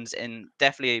decisions in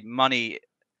definitely money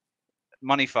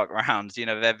fuck rounds.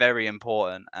 They're very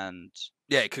important, and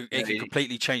Yeah, it could you know,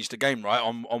 completely change the game, right?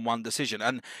 On one decision,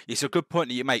 and it's a good point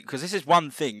that you make, because this is one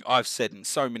thing I've said in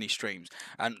so many streams,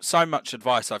 and so much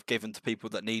advice I've given to people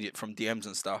that need it from DMs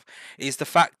and stuff, is the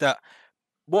fact that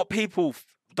what people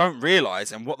don't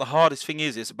realize, and what the hardest thing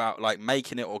is about like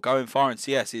making it or going far in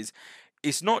CS, is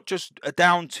it's not just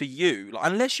down to you.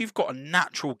 Like, unless you've got a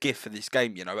natural gift for this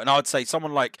game, and I'd say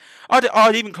someone like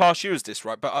I'd even class you as this,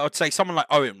 right? But I'd say someone like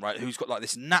Owen, right, who's got like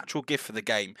this natural gift for the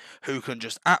game, who can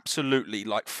just absolutely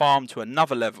like farm to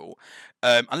another level.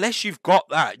 Unless you've got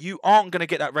that, you aren't going to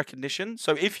get that recognition.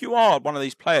 So if you are one of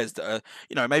these players that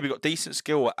are, maybe got decent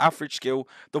skill or average skill,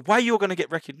 the way you're going to get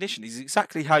recognition is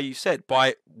exactly how you said,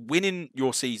 by winning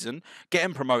your season,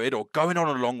 getting promoted, or going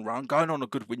on a long run, going on a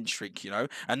good win streak,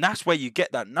 and that's where you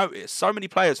get that notice. So many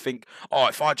players think, oh,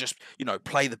 if I just, you know,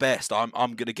 play the best, I'm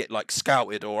going to get like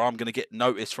scouted, or I'm going to get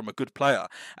noticed from a good player.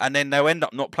 And then they'll end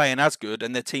up not playing as good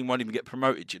and their team won't even get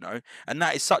promoted, you know. And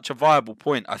that is such a viable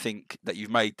point, I think, that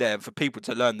you've made there for people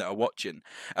to learn that are watching.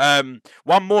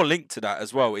 One more link to that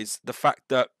as well is the fact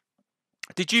that,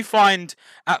 did you find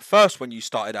at first when you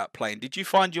started out playing, did you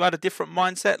find you had a different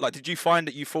mindset? Like, did you find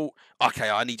that you thought, okay,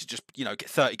 I need to just, you know, get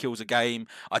 30 kills a game.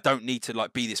 I don't need to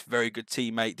like be this very good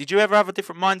teammate. Did you ever have a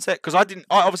different mindset? Because I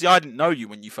didn't know you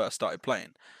when you first started playing.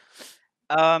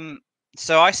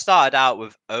 So I started out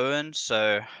with Owen.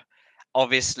 So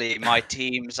obviously my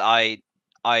teams I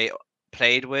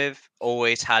played with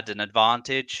always had an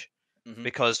advantage Hmm.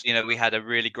 because we had a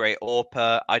really great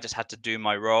AWPer. I just had to do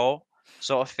my role,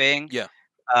 sort of thing. Yeah.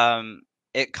 Um,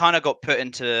 it kind of got put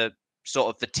into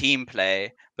sort of the team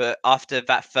play, but after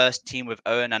that first team with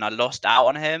Owen and I lost out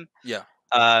on him, Yeah.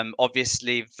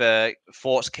 obviously the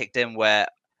thoughts kicked in where,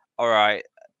 all right,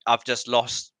 I've just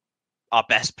lost our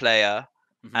best player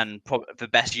Hmm. and the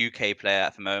best UK player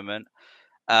at the moment.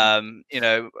 Hmm.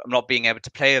 I'm not being able to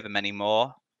play with him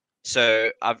anymore.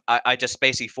 So I just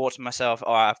basically thought to myself,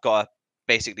 all right, I've got to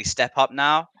basically step up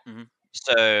now. Hmm.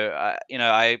 So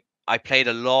I played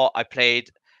a lot. I played,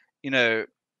 a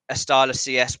style of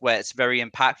CS where it's very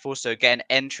impactful. So getting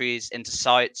entries into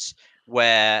sites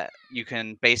where you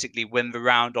can basically win the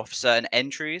round off certain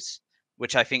entries,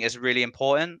 which I think is really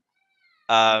important.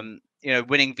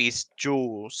 Winning these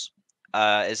duels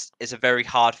is a very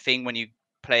hard thing when you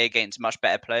play against much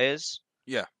better players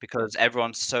Yeah. because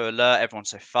everyone's so alert, everyone's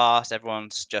so fast, everyone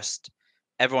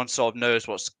sort of knows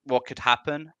what could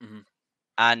happen, Hmm.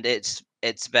 and it's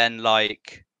then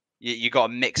like you got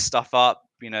to mix stuff up,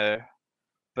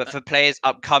 But for players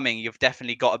upcoming, you've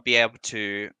definitely got to be able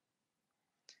to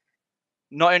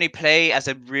not only play as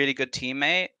a really good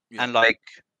teammate Yeah. and like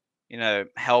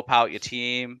help out your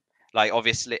team. Like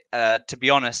obviously, to be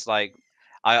honest, like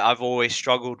I've always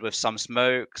struggled with some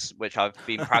smokes, which I've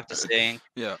been practicing.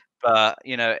 Yeah. But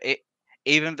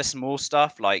even the small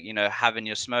stuff, like having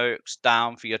your smokes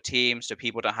down for your team, so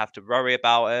people don't have to worry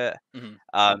about it.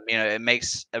 Hmm. It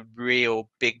makes a real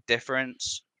big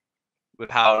difference with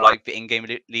how like the in-game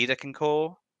leader can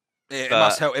call. It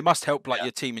must But help. It must help, like yeah,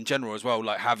 your team in general as well.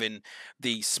 Like having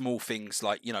these small things,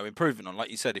 like, you know, improving on. Like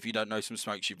you said, if you don't know some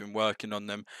smokes, you've been working on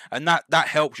them, and that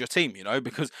helps your team. You know,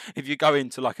 because if you go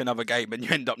into like another game and you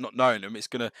end up not knowing them, it's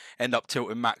gonna end up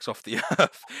tilting Max off the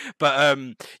earth. But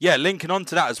yeah, linking on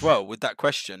to that as well with that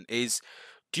question is,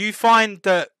 do you find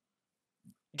that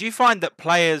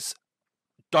players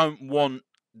don't want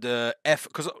the effort?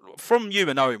 Because from you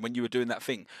and Owen, when you were doing that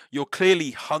thing, you're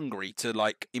clearly hungry to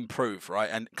like improve, right?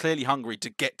 And clearly hungry to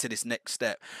get to this next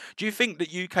step. Do you think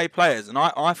that UK players, and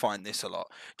I find this a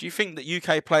lot, do you think that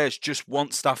UK players just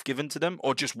want stuff given to them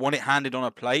or just want it handed on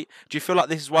a plate? Do you feel like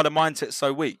this is why the mindset's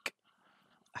so weak?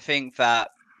 I think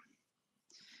that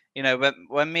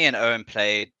when me and Owen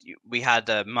played, we had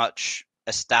a much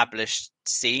established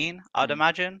scene, I'd Mhm.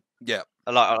 imagine. Yeah.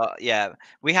 Yeah.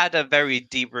 We had a very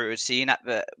deep rooted scene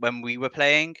when we were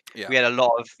playing. Yeah. We had a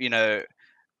lot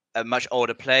of much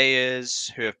older players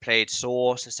who have played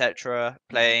Source, etc. Hmm.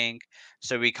 playing.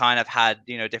 So we kind of had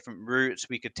different routes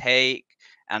we could take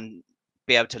and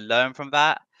be able to learn from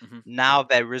that. Hmm. Now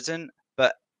there isn't,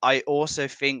 but I also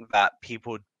think that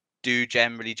people do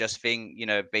generally just think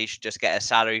they should just get a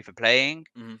salary for playing.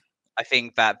 Hmm. I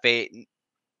think that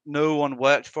no one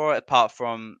worked for it apart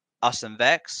from us and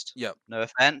Vexed. Yeah. No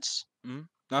offense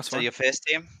That's to fine. your first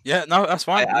team. Yeah. No, that's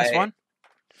I, fine. That's I fine.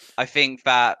 I think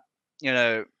that you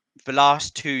know the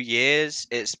last 2 years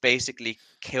it's basically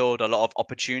killed a lot of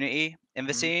opportunity in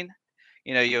the Hmm. scene.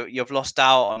 You've lost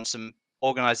out on some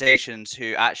organizations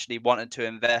who actually wanted to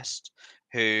invest,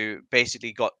 who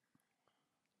basically got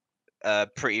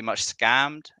pretty much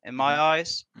scammed in my Hmm.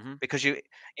 eyes Hmm. because you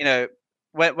know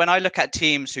when I look at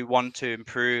teams who want to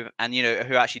improve and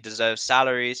who actually deserve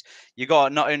salaries, you got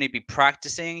to not only be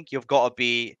practicing, you've got to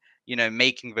be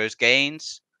making those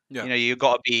gains. Yeah. You've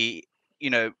got to be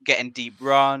getting deep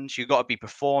runs. You've got to be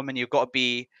performing. You've got to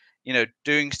be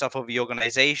doing stuff of the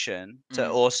organization to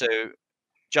Hmm. also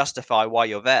justify why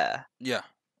you're there. Yeah.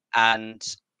 And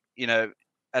you know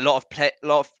a lot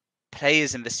of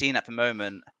players in the scene at the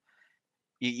moment,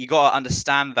 you got to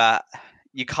understand that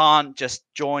you can't just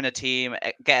join a team,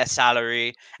 get a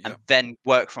salary, Yeah. and then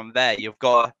work from there. You've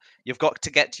got to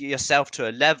get to yourself to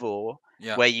a level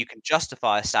Yeah. where you can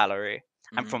justify a salary,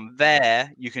 and Hmm. from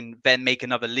there you can then make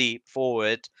another leap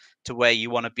forward to where you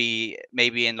want to be,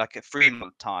 maybe in like a 3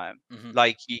 month time. Hmm.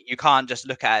 Like you can't just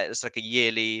look at it as like a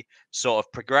yearly sort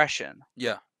of progression.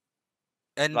 Yeah.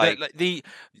 And Like, the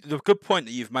good point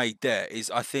that you've made there is,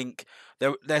 I think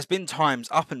there's been times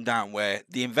up and down where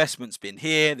the investment's been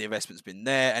here, the investment's been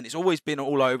there, and it's always been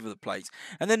all over the place.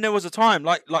 And then there was a time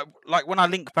like when I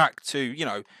link back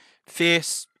to,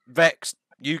 Fierce, Vex,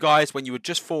 you guys, when you were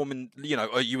just forming,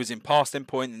 or you was in past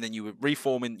endpoint and then you were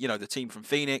reforming, the team from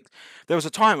Phoenix. There was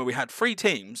a time where we had three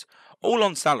teams all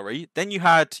on salary. Then you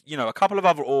had, a couple of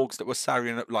other orgs that were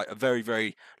salarying at like a very,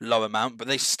 very low amount, but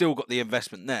they still got the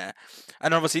investment there.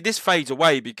 And obviously this fades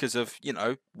away because of,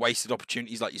 wasted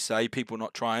opportunities, like you say, people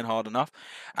not trying hard enough.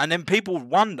 And then people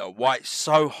wonder why it's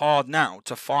so hard now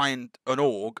to find an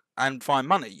org and find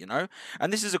money.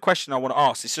 And this is a question I want to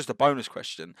ask. It's just a bonus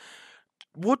question.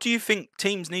 What do you think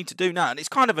teams need to do now? And it's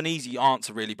kind of an easy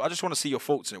answer, really, but I just want to see your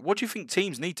thoughts on it. What do you think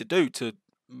teams need to do to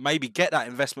maybe get that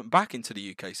investment back into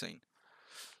the UK scene?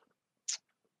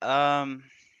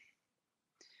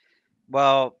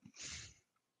 Well,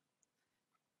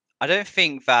 I don't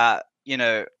think that,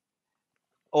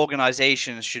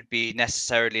 organizations should be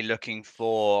necessarily looking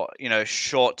for,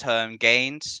 short-term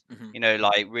gains, Mm-hmm.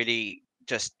 like really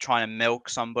just trying to milk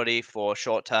somebody for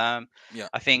short term. Yeah.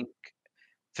 I think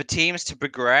for teams to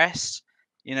progress,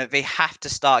 they have to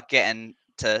start getting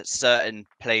to certain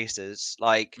places.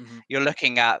 Like, Mm-hmm. you're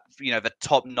looking at, the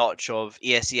top notch of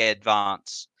ESEA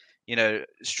Advance,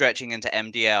 stretching into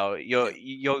MDL. Yeah.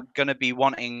 You're going to be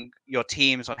wanting your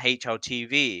teams on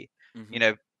HLTV,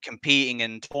 Mm-hmm. competing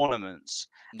in tournaments,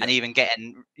 and Yeah. even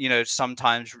getting,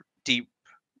 sometimes deep,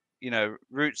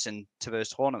 roots into those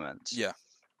tournaments. Yeah.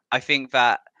 I think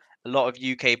that a lot of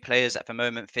UK players at the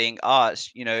moment think,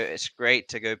 it's great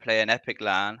to go play an Epic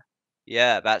LAN.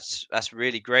 Yeah, that's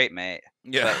really great, mate.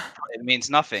 Yeah. But it means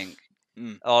nothing.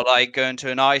 Mm. Or like going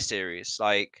to an I series.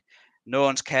 Like, no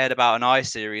one's cared about an I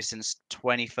series since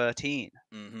 2013.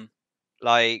 Mm-hmm.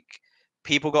 Like,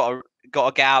 people got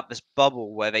to get out this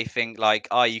bubble where they think like,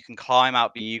 oh, you can climb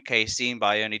out the UK scene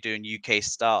by only doing UK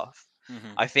stuff.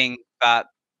 Mm-hmm. I think that,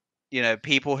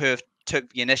 people who have took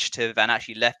the initiative and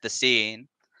actually left the scene,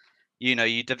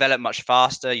 you develop much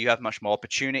faster, you have much more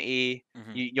opportunity.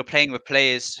 Mm-hmm. You're playing with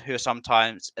players who are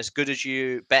sometimes as good as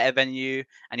you, better than you,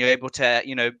 and you're able to,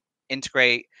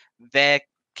 integrate their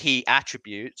key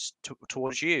attributes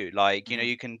towards you. Like, Mm-hmm.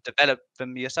 you can develop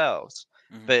them yourselves.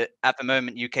 Mm-hmm. But at the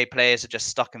moment, UK players are just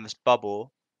stuck in this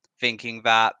bubble, thinking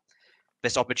that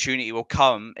this opportunity will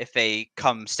come if they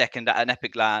come second at an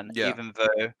Epic LAN, Yeah. even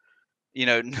though,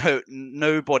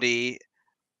 nobody,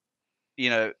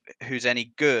 who's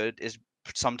any good is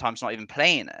sometimes not even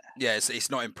playing it. Yeah, it's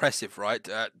not impressive, right?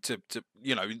 To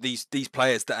these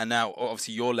players that are now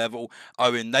obviously your level,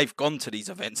 Owen, they've gone to these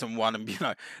events and won them,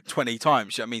 20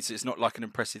 times. I mean, so it's not like an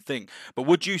impressive thing. But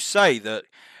would you say that,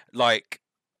 like,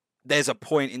 there's a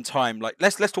point in time, like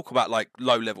let's talk about like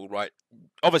low level, right?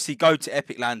 Obviously go to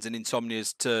Epic Lands and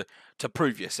Insomnias to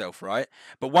prove yourself, right?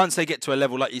 But once they get to a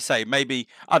level, like you say, maybe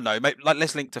I don't know, maybe, like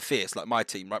let's link to Fierce, like my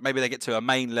team, right? Maybe they get to a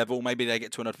main level, maybe they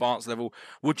get to an advanced level.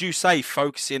 Would you say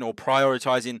focusing or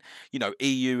prioritizing,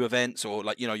 EU events or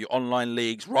like your online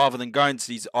leagues rather than going to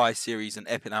these I series and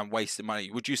Epic and wasting money?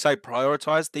 Would you say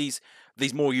prioritize these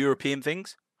more European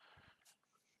things?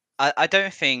 I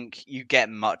don't think you get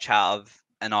much out of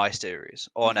an I series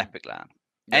or an Hmm. Epic LAN.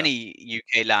 Yeah. Any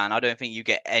UK LAN, I don't think you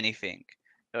get anything.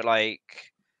 But like,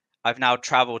 I've now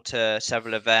traveled to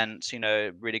several events,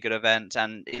 really good events,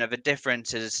 and the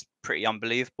difference is pretty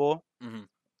unbelievable. Hmm.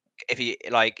 If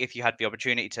you had the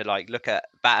opportunity to like look at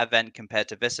that event compared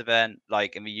to this event,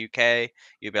 like in the UK,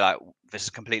 you'd be like, this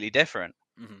is completely different.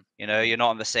 Hmm. You're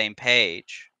not on the same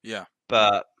page. Yeah.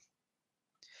 But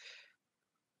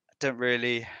I don't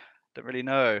really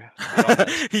know, to be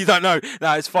honest. You don't know.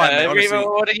 No, it's fine, mate. Honestly,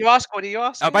 What did you ask? What did you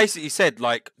ask I me? basically said,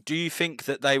 like, do you think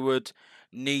that they would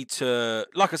need to,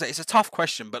 like I said, it's a tough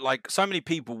question, but like so many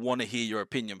people want to hear your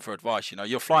opinion for advice.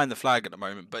 You're flying the flag at the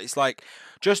moment, but it's like,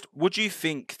 just would you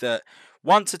think that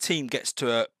once a team gets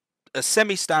to a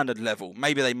semi-standard level,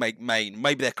 maybe they make main,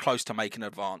 maybe they're close to making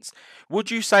advance,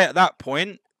 would you say at that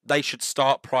point they should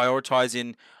start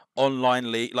prioritizing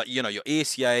online league, like your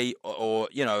ESEA or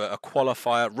a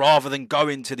qualifier, rather than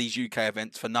going to these UK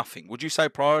events for nothing? Would you say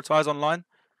prioritize online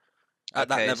at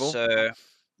that Okay, level? so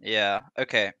yeah,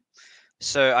 okay.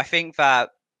 So I think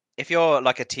that if you're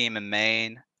like a team in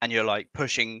main and you're like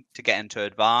pushing to get into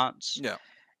advance, Yeah.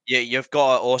 you've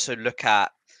got to also look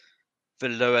at the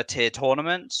lower tier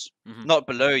tournaments, Hmm. not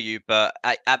below you, but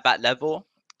at that level.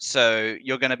 So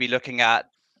you're going to be looking at,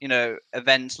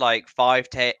 events like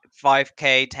 5K,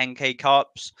 10K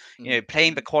cups, Hmm.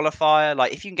 playing the qualifier.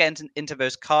 Like, if you can get into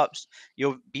those cups,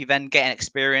 you'll be then getting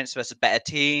experience versus better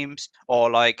teams, or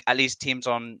like at least teams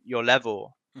on your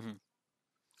level. Hmm.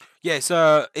 Yeah,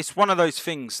 it's one of those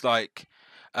things like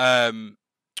um,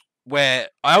 where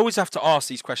I always have to ask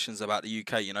these questions about the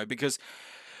UK, because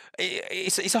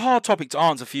it's a hard topic to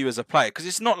answer for you as a player because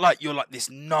it's not like you're like this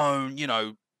known,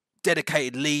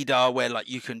 dedicated leader where like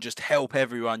you can just help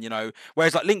everyone,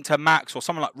 Whereas like linked to Max or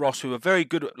someone like Ross who are very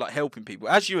good at like helping people.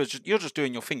 As you're just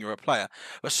doing your thing, you're a player.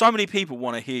 But so many people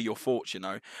want to hear your thoughts.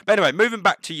 But anyway, moving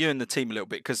back to you and the team a little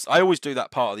bit because I always do that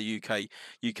part of the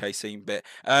UK scene bit.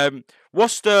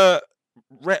 What's the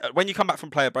when you come back from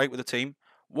player break with the team?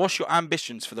 What's your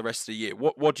ambitions for the rest of the year?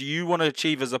 What do you want to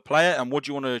achieve as a player, and what do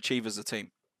you want to achieve as a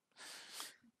team?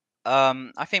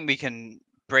 I think we can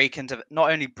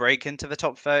not only break into the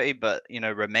top 30, but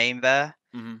remain there.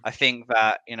 Mhm. I think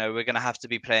that we're going to have to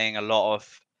be playing a lot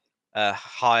of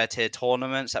higher tier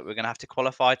tournaments that we're going to have to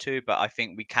qualify to, but I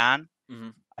think we can.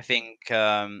 Mhm. I think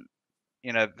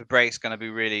the break's going to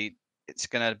be it's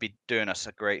going to be doing us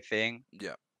a great thing.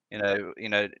 Yeah.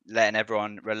 Letting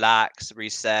everyone relax,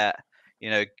 reset, you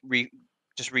know, re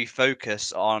just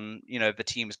refocus on the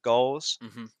team's goals.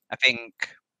 Mhm. I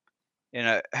think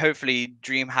hopefully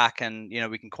DreamHack and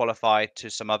we can qualify to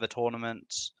some other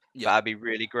tournaments. Yeah. That'd be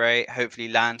really great. Hopefully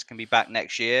Lands can be back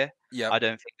next year. Yeah. I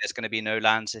don't think there's going to be no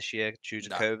Lands this year due to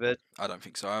No, COVID. I don't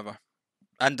think so either.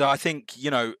 And I think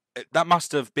that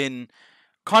must have been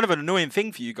kind of an annoying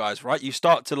thing for you guys, right? You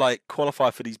start to like qualify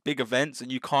for these big events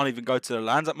and you can't even go to the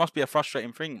lands. That must be a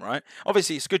frustrating thing, right?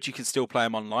 Obviously, it's good you can still play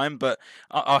them online, but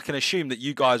I can assume that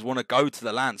you guys want to go to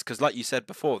the lands because, like you said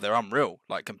before, they're unreal,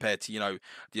 like compared to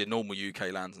the normal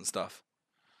UK lands and stuff.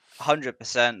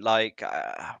 100%. Like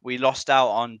we lost out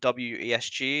on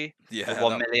WESG, the Yeah,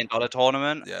 $1 million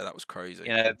tournament. that was crazy.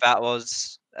 That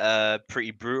was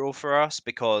pretty brutal for us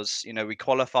because we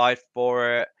qualified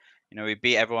for it. We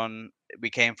beat everyone. We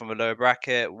came from a low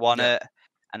bracket, won Yeah. it,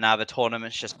 and now the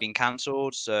tournament's just been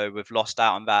cancelled. So we've lost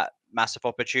out on that massive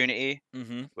opportunity,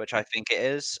 Mhm. which I think it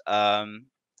is.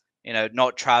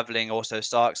 Not traveling also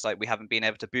sucks. Like we haven't been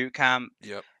able to boot camp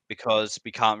Yep. because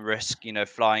we can't risk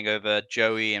flying over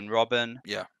Joey and Robin.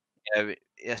 Yeah.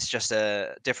 It's just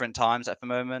different times at the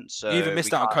moment, You even so we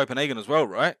missed out on can't. Copenhagen as well,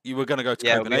 right? You were going to go to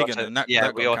Yeah, Copenhagen, and that we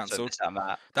got also cancelled. missed out on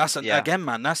that. That's Yeah. again,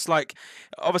 man. That's like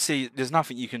obviously there's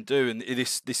nothing you can do, and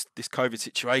this COVID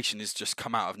situation has just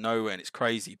come out of nowhere, and it's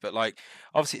crazy. But like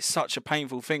obviously, it's such a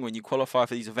painful thing when you qualify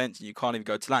for these events and you can't even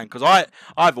go to land. Because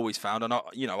I've always found, and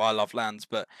I love lands,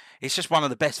 but it's just one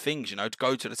of the best things, to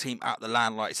go to the team at the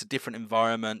land. Like it's a different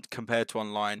environment compared to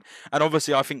online, and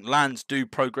obviously I think lands do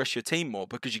progress your team more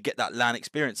because you get that land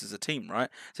experience as a team, right?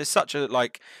 So it's such a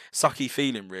like sucky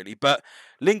feeling, really. But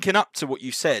linking up to what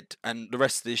you said and the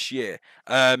rest of this year,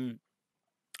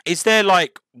 is there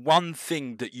like one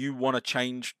thing that you want to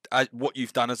change what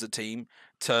you've done as a team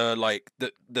to like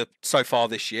the so far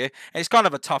this year? And it's kind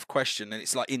of a tough question and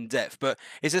it's like in depth, but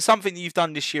is there something that you've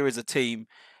done this year as a team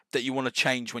that you want to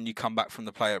change when you come back from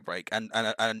the player break and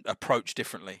approach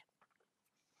differently?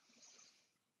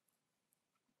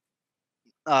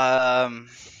 Um,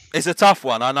 It's a tough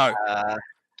one, I know. uh,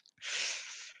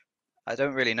 I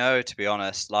don't really know, to be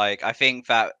honest. Like, I think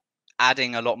that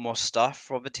adding a lot more stuff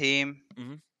for the team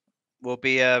Hmm. will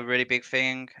be a really big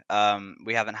thing.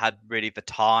 We haven't had really the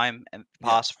time in the Yeah,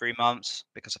 past 3 months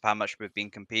because of how much we've been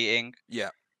competing. yeah,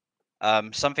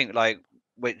 Something like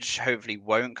which hopefully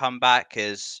won't come back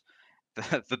is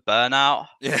the burnout.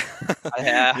 yeah,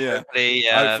 Yeah, yeah. hopefully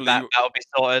Hopefully, that'll be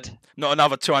sorted. not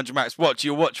another 200 maps.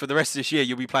 You'll watch for the rest of this year.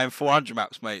 You'll be playing 400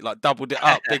 maps, mate. Like doubled it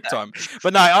up big time.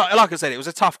 But no, like I said, it was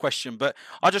a tough question. But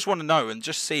I just want to know and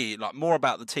just see like more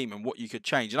about the team and what you could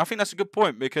change. And I think that's a good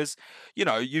point because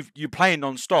you play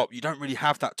non-stop. You don't really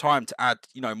have that time to add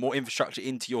more infrastructure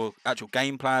into your actual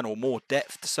game plan or more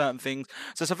depth to certain things.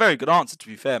 So it's a very good answer to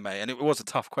be fair, mate. And it was a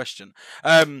tough question.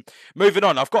 Moving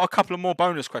on, I've got a couple of more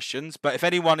bonus questions. But if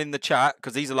anyone in the chat,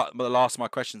 because these are like the last of my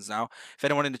questions now, if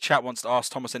anyone in the chat wants to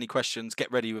ask Thomas any questions,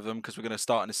 get ready with them because we're going to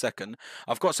start in a second.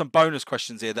 I've got some bonus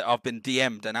questions here that I've been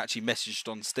DM'd and actually messaged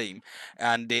on Steam,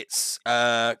 and it's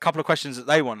a couple of questions that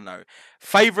they want to know.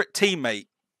 Favorite teammate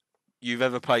you've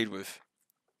ever played with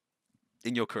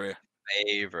in your career?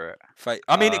 Favorite.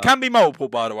 I mean, it can be multiple,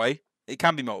 by the way. It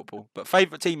can be multiple, but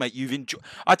favorite teammate you've enjoyed.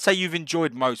 I'd say you've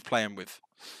enjoyed most playing with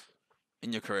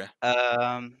in your career.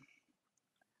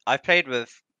 I've played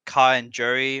with Kai and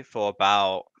Joey for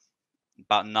about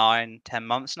 9-10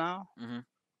 months now. Hmm.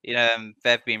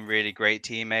 They've been really great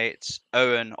teammates.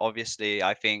 Owen, obviously,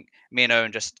 I think me and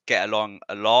Owen just get along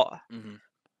a lot. Hmm.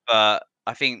 But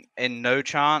I think in No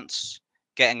Chance,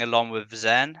 getting along with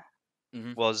Zen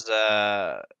Hmm. was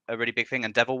a really big thing,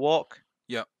 and Devil Walk,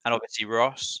 Yeah. and obviously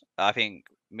Ross. I think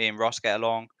me and Ross get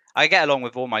along. I get along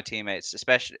with all my teammates,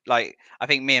 especially like I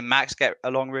think me and Max get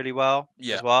along really well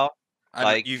Yeah. as well. And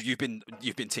Like you've been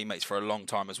teammates for a long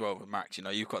time as well with Max. You know,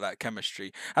 you've got that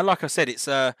chemistry. And like I said, it's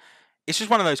just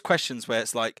one of those questions where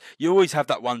it's like you always have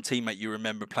that one teammate you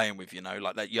remember playing with. You know,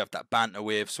 like that you have that banter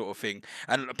with sort of thing.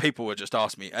 And people would just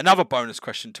ask me another bonus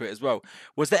question to it as well.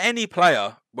 Was there any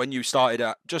player when you started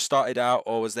out,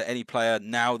 or was there any player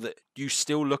now that you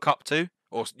still look up to,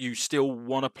 or you still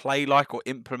want to play like or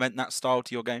implement that style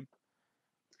to your game?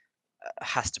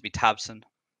 has to be Tabson.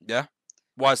 Yeah.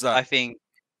 Why is that? I think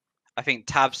I think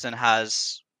Tabson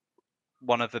has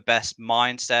one of the best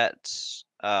mindsets.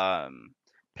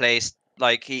 Plays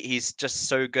like he's just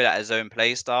so good at his own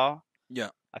play style. Yeah.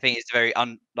 I think he's very I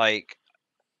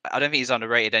don't think he's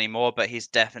underrated anymore, but he's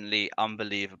definitely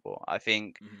unbelievable. I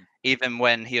think Hmm. even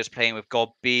when he was playing with God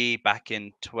B back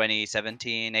in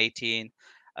 2017, 18,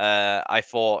 I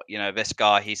thought, this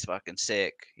guy, he's fucking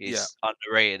sick. Yeah. He's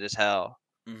underrated as hell.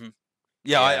 Hmm.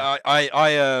 Yeah,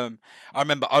 Yeah. I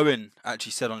remember Owen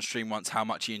actually said on stream once how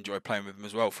much he enjoyed playing with him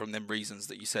as well. From them reasons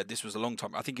that you said, this was a long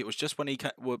time. I think it was just when he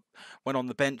went on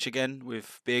the bench again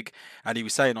with Big, and he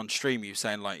was saying on stream, he was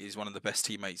saying like he's one of the best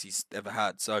teammates he's ever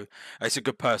had. So it's a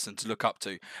good person to look up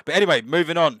to. But anyway,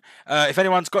 moving on. If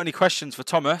anyone's got any questions for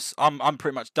Thomas, I'm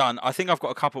pretty much done. I think I've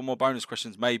got a couple more bonus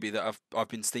questions maybe that I've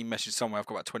been Steam messaged somewhere. I've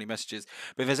got about 20 messages.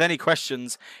 But if there's any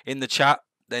questions in the chat,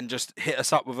 then just hit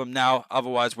us up with them now.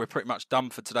 Otherwise, we're pretty much done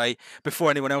for today. Before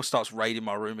anyone else starts raiding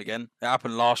my room again, it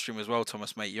happened last stream as well,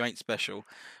 Thomas, mate. You ain't special.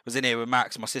 I was in here with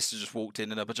Max. My sister just walked in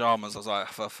her pajamas. I was like,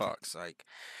 for fuck's sake.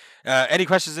 Any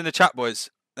questions in the chat, boys?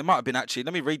 There might have been actually.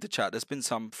 Let me read the chat. There's been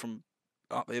some from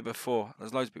up here before.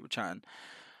 There's loads of people chatting.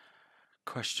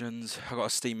 Questions. I got a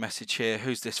Steam message here.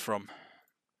 Who's this from?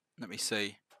 Let me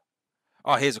see.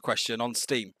 Oh, here's a question on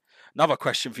Steam. Another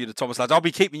question for you, the Thomas lads. I'll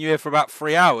be keeping you here for about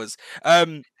 3 hours.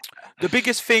 The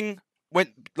biggest thing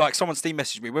when like someone Steam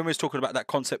messaged me when we was talking about that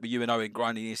concept with you and Owen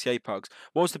grinding ECA pugs.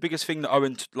 What was the biggest thing that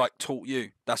Owen taught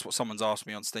you? That's what someone's asked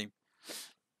me on Steam.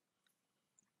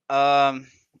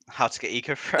 How to get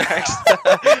eco frags?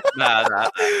 Nah, nah.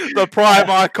 The prime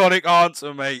iconic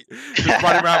answer, mate. Just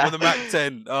running around with a Mac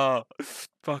 10. Oh,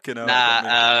 fucking hell.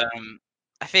 Nah,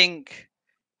 I think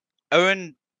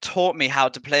Owen taught me how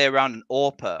to play around an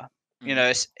AWPer. You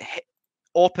know,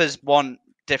 AWPers want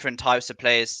different types of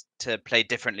players to play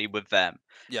differently with them.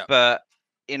 Yeah. But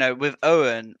with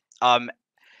Owen,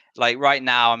 like right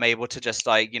now, I'm able to just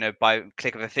by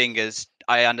click of the fingers,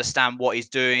 I understand what he's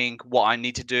doing, what I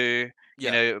need to do.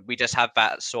 Yeah. We just have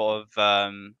that sort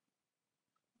of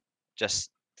just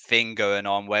thing going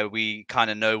on where we kind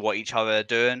of know what each other are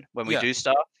doing when we Yeah. do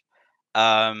stuff.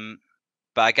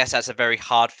 But I guess that's a very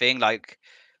hard thing, like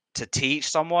to teach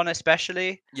someone,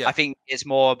 especially. Yeah. I think it's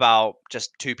more about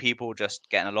just two people just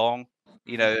getting along,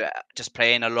 just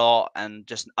playing a lot and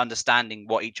just understanding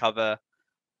what each other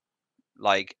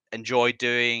like enjoy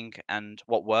doing and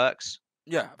what works.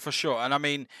 Yeah, for sure. And I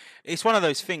mean, it's one of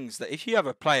those things that if you have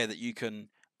a player that you can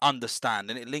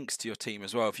understand, and it links to your team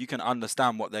as well, if you can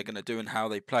understand what they're going to do and how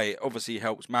they play, it obviously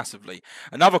helps massively.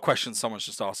 Another question someone's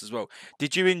just asked as well: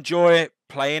 did you enjoy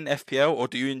playing FPL, or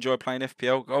do you enjoy playing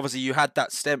FPL? Obviously, you had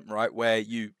that stint right where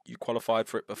you qualified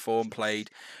for it before and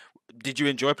played. Did you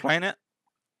enjoy playing it?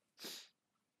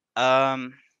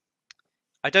 I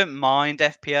don't mind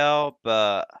FPL,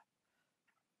 but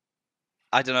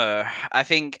I don't know. I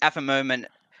think at the moment,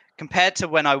 compared to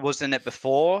when I was in it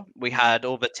before, we had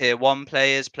all the tier 1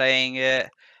 players playing it.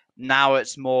 Now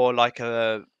it's more like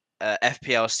a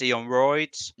FPLC on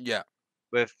roids. Yeah.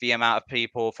 With the amount of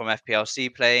people from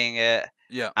FPLC playing it,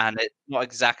 Yeah. and it's not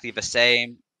exactly the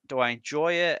same. Do I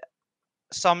enjoy it?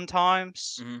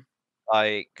 Sometimes. Hmm.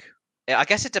 Like, I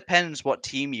guess it depends what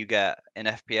team you get in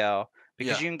FPL,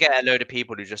 because Yeah. you can get a load of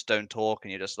people who just don't talk,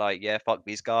 and you're just like, yeah, fuck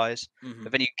these guys. Hmm.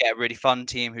 But then you get a really fun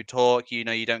team who talk. You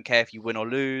don't care if you win or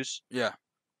lose. Yeah.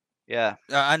 Yeah.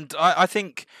 And I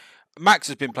think Max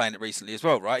has been playing it recently as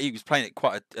well, right? He was playing it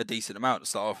quite a decent amount to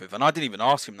start off with, and I didn't even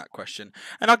ask him that question.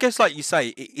 And I guess, like you say,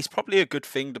 it's probably a good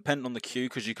thing depending on the queue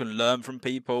because you can learn from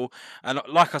people. And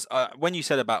like when you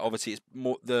said about obviously it's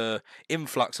more the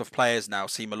influx of players now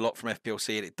seem a lot from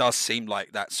FPLC, and it does seem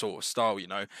like that sort of style, you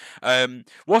know.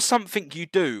 What's something you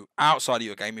do outside of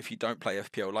your game if you don't play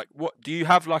FPL? Like, what do you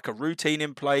have like a routine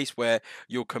in place where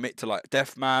you'll commit to like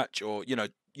deathmatch or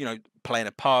playing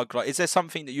a pug? Like, is there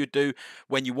something that you do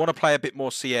when you want to play a bit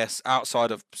more CS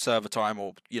outside of server time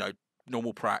or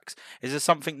normal pracs? Is there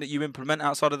something that you implement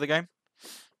outside of the game?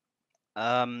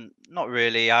 Not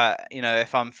really.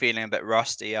 If I'm feeling a bit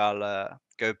rusty, I'll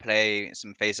go play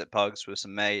some Face It Pugs with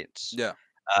some mates. Yeah.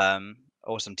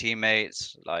 Or some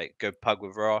teammates, like go pug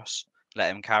with Ross. let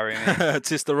him carry me.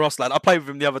 Tista Ross, lad. I played with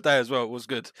him the other day as well. It was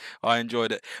good. I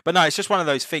enjoyed it. But no, it's just one of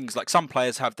those things. Like some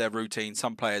players have their routine.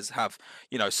 Some players have,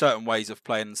 certain ways of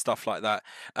playing and stuff like that.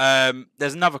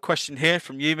 There's another question here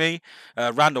from Yumi.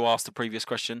 Randall asked the previous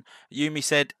question. Yumi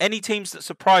said, "Any teams that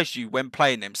surprised you when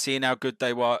playing them, seeing how good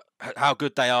they are,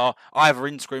 either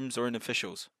in scrims or in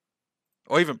officials,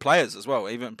 or even players as well,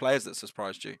 even players that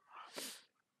surprised you."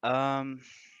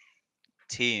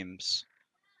 Teams.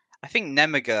 I think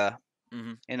Nemiga.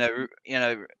 Hmm.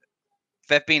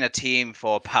 They've been a team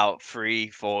for about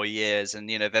 3-4 years, and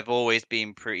they've always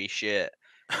been pretty shit,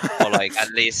 or like at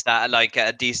least at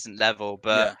a decent level.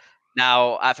 But Yeah.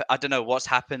 now I don't know what's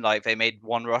happened. Like they made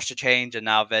one roster change, and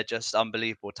now they're just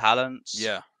unbelievable talents.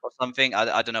 Yeah. Or something.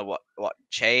 I don't know what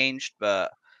changed,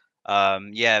 but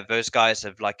yeah, those guys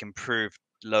have like improved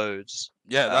loads.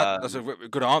 Yeah, that's a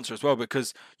good answer as well,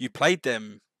 because you played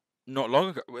them not long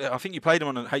ago. I think you played them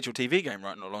on an HLTV game,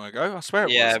 right? Not long ago. I swear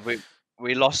it Yeah, was.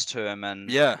 we lost to him, and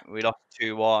Yeah, we lost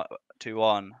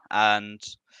 2-1, and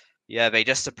yeah, they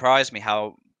just surprised me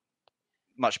how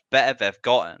much better they've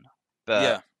gotten. But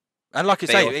yeah. And like I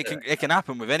they say, also, it can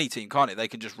happen with any team, can't it? They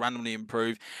can just randomly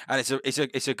improve, and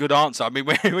it's a good answer. I mean,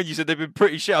 when you said they've been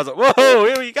pretty shit, I was like, whoa,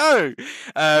 here we go.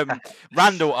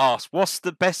 Randall asked, "What's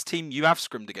the best team you have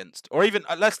scrimmed against?" Or even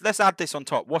let's add this on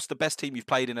top. What's the best team you've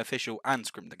played in official and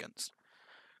scrimmed against?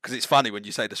 Because it's funny when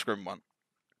you say the scrim one,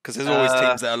 because there's always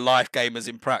teams that are life gamers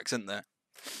in pracs, isn't there?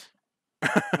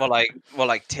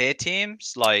 like tier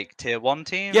teams, like tier 1 Yeah,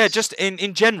 teams. just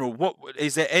in general, what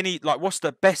is there any what's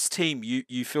the best team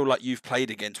you feel like you've played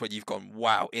against where you've gone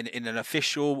wow in an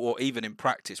official or even in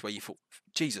practice where you thought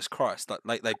Jesus Christ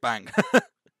like they bang.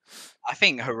 I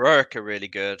think Heroic are really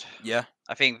good. Yeah.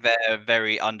 I think they're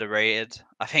very underrated.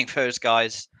 I think those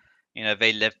guys,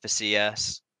 they live for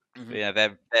CS. Hmm.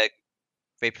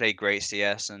 They play great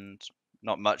CS, and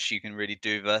not much you can really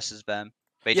do versus them.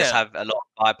 They just Yeah. have a lot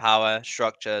of firepower,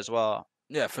 structure as well.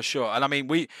 Yeah, for sure. And I mean,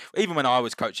 we even when I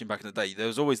was coaching back in the day, there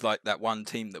was always like that one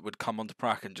team that would come onto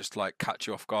prac and just like catch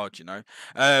you off guard.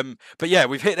 But yeah,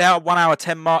 we've hit our 1 hour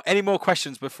 10 mark. Any more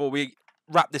questions before we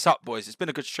wrap this up, boys? It's been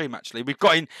a good stream actually. We've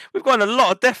got in a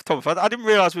lot of depth, Tom. I didn't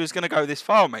realise we was going to go this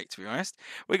far, mate. To be honest,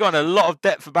 we got in a lot of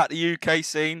depth about the UK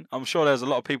scene. I'm sure there's a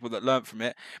lot of people that learnt from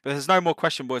it. But there's no more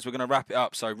question, boys. We're going to wrap it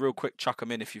up. So real quick, chuck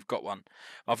them in if you've got one.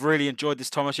 I've really enjoyed this,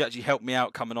 Thomas. You actually helped me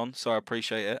out coming on, so I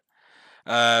appreciate it.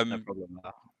 No problem.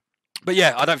 But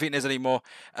yeah, I don't think there's any more.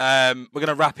 We're going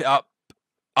to wrap it up.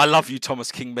 I love you,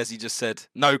 Thomas King, Mezzy just said.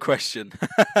 No question.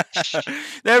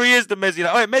 There he is, the Mezzy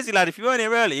lad. Oh, Mezzy lad, if you weren't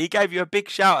here early, he gave you a big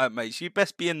shout out, mate. So you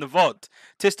best be in the VOD.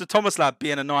 Tista Thomas lad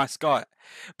being a nice guy.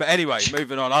 But anyway,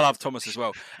 moving on. I love Thomas as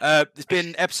well. It's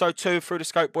been episode 2 Through the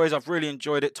Scope, boys. I've really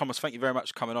enjoyed it. Thomas, thank you very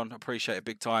much for coming on. I appreciate it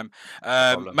big time.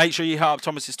 Make sure you hit up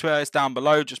Thomas's Twitter. It's down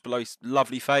below, just below his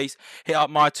lovely face. Hit up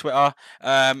my Twitter.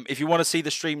 If you want to see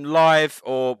the stream live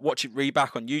or watch it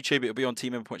reback on YouTube, it'll be on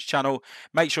Team Endpoint's channel.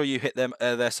 Make sure you hit them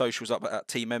their socials up at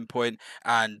Team Endpoint,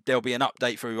 and there'll be an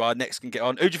update for who I next can get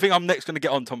on. Who do you think I'm next going to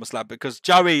get on, Thomas Lad? Because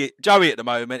Joey at the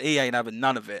moment, he ain't having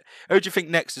none of it. Who do you think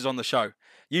next is on the show?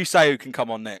 You say who can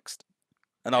come on next,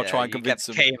 and I'll try and convince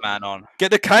them. them. K-Man on.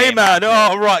 Get the K-Man.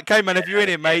 Oh, right, K-Man. If you're in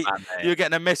here, mate, you're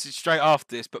getting a message straight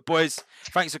after this. But boys,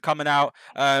 thanks for coming out.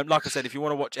 Like I said, if you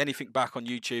want to watch anything back on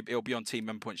YouTube, it'll be on Team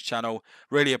Endpoint's channel.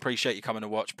 Really appreciate you coming to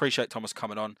watch. Appreciate Thomas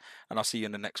coming on, and I'll see you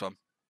in the next one.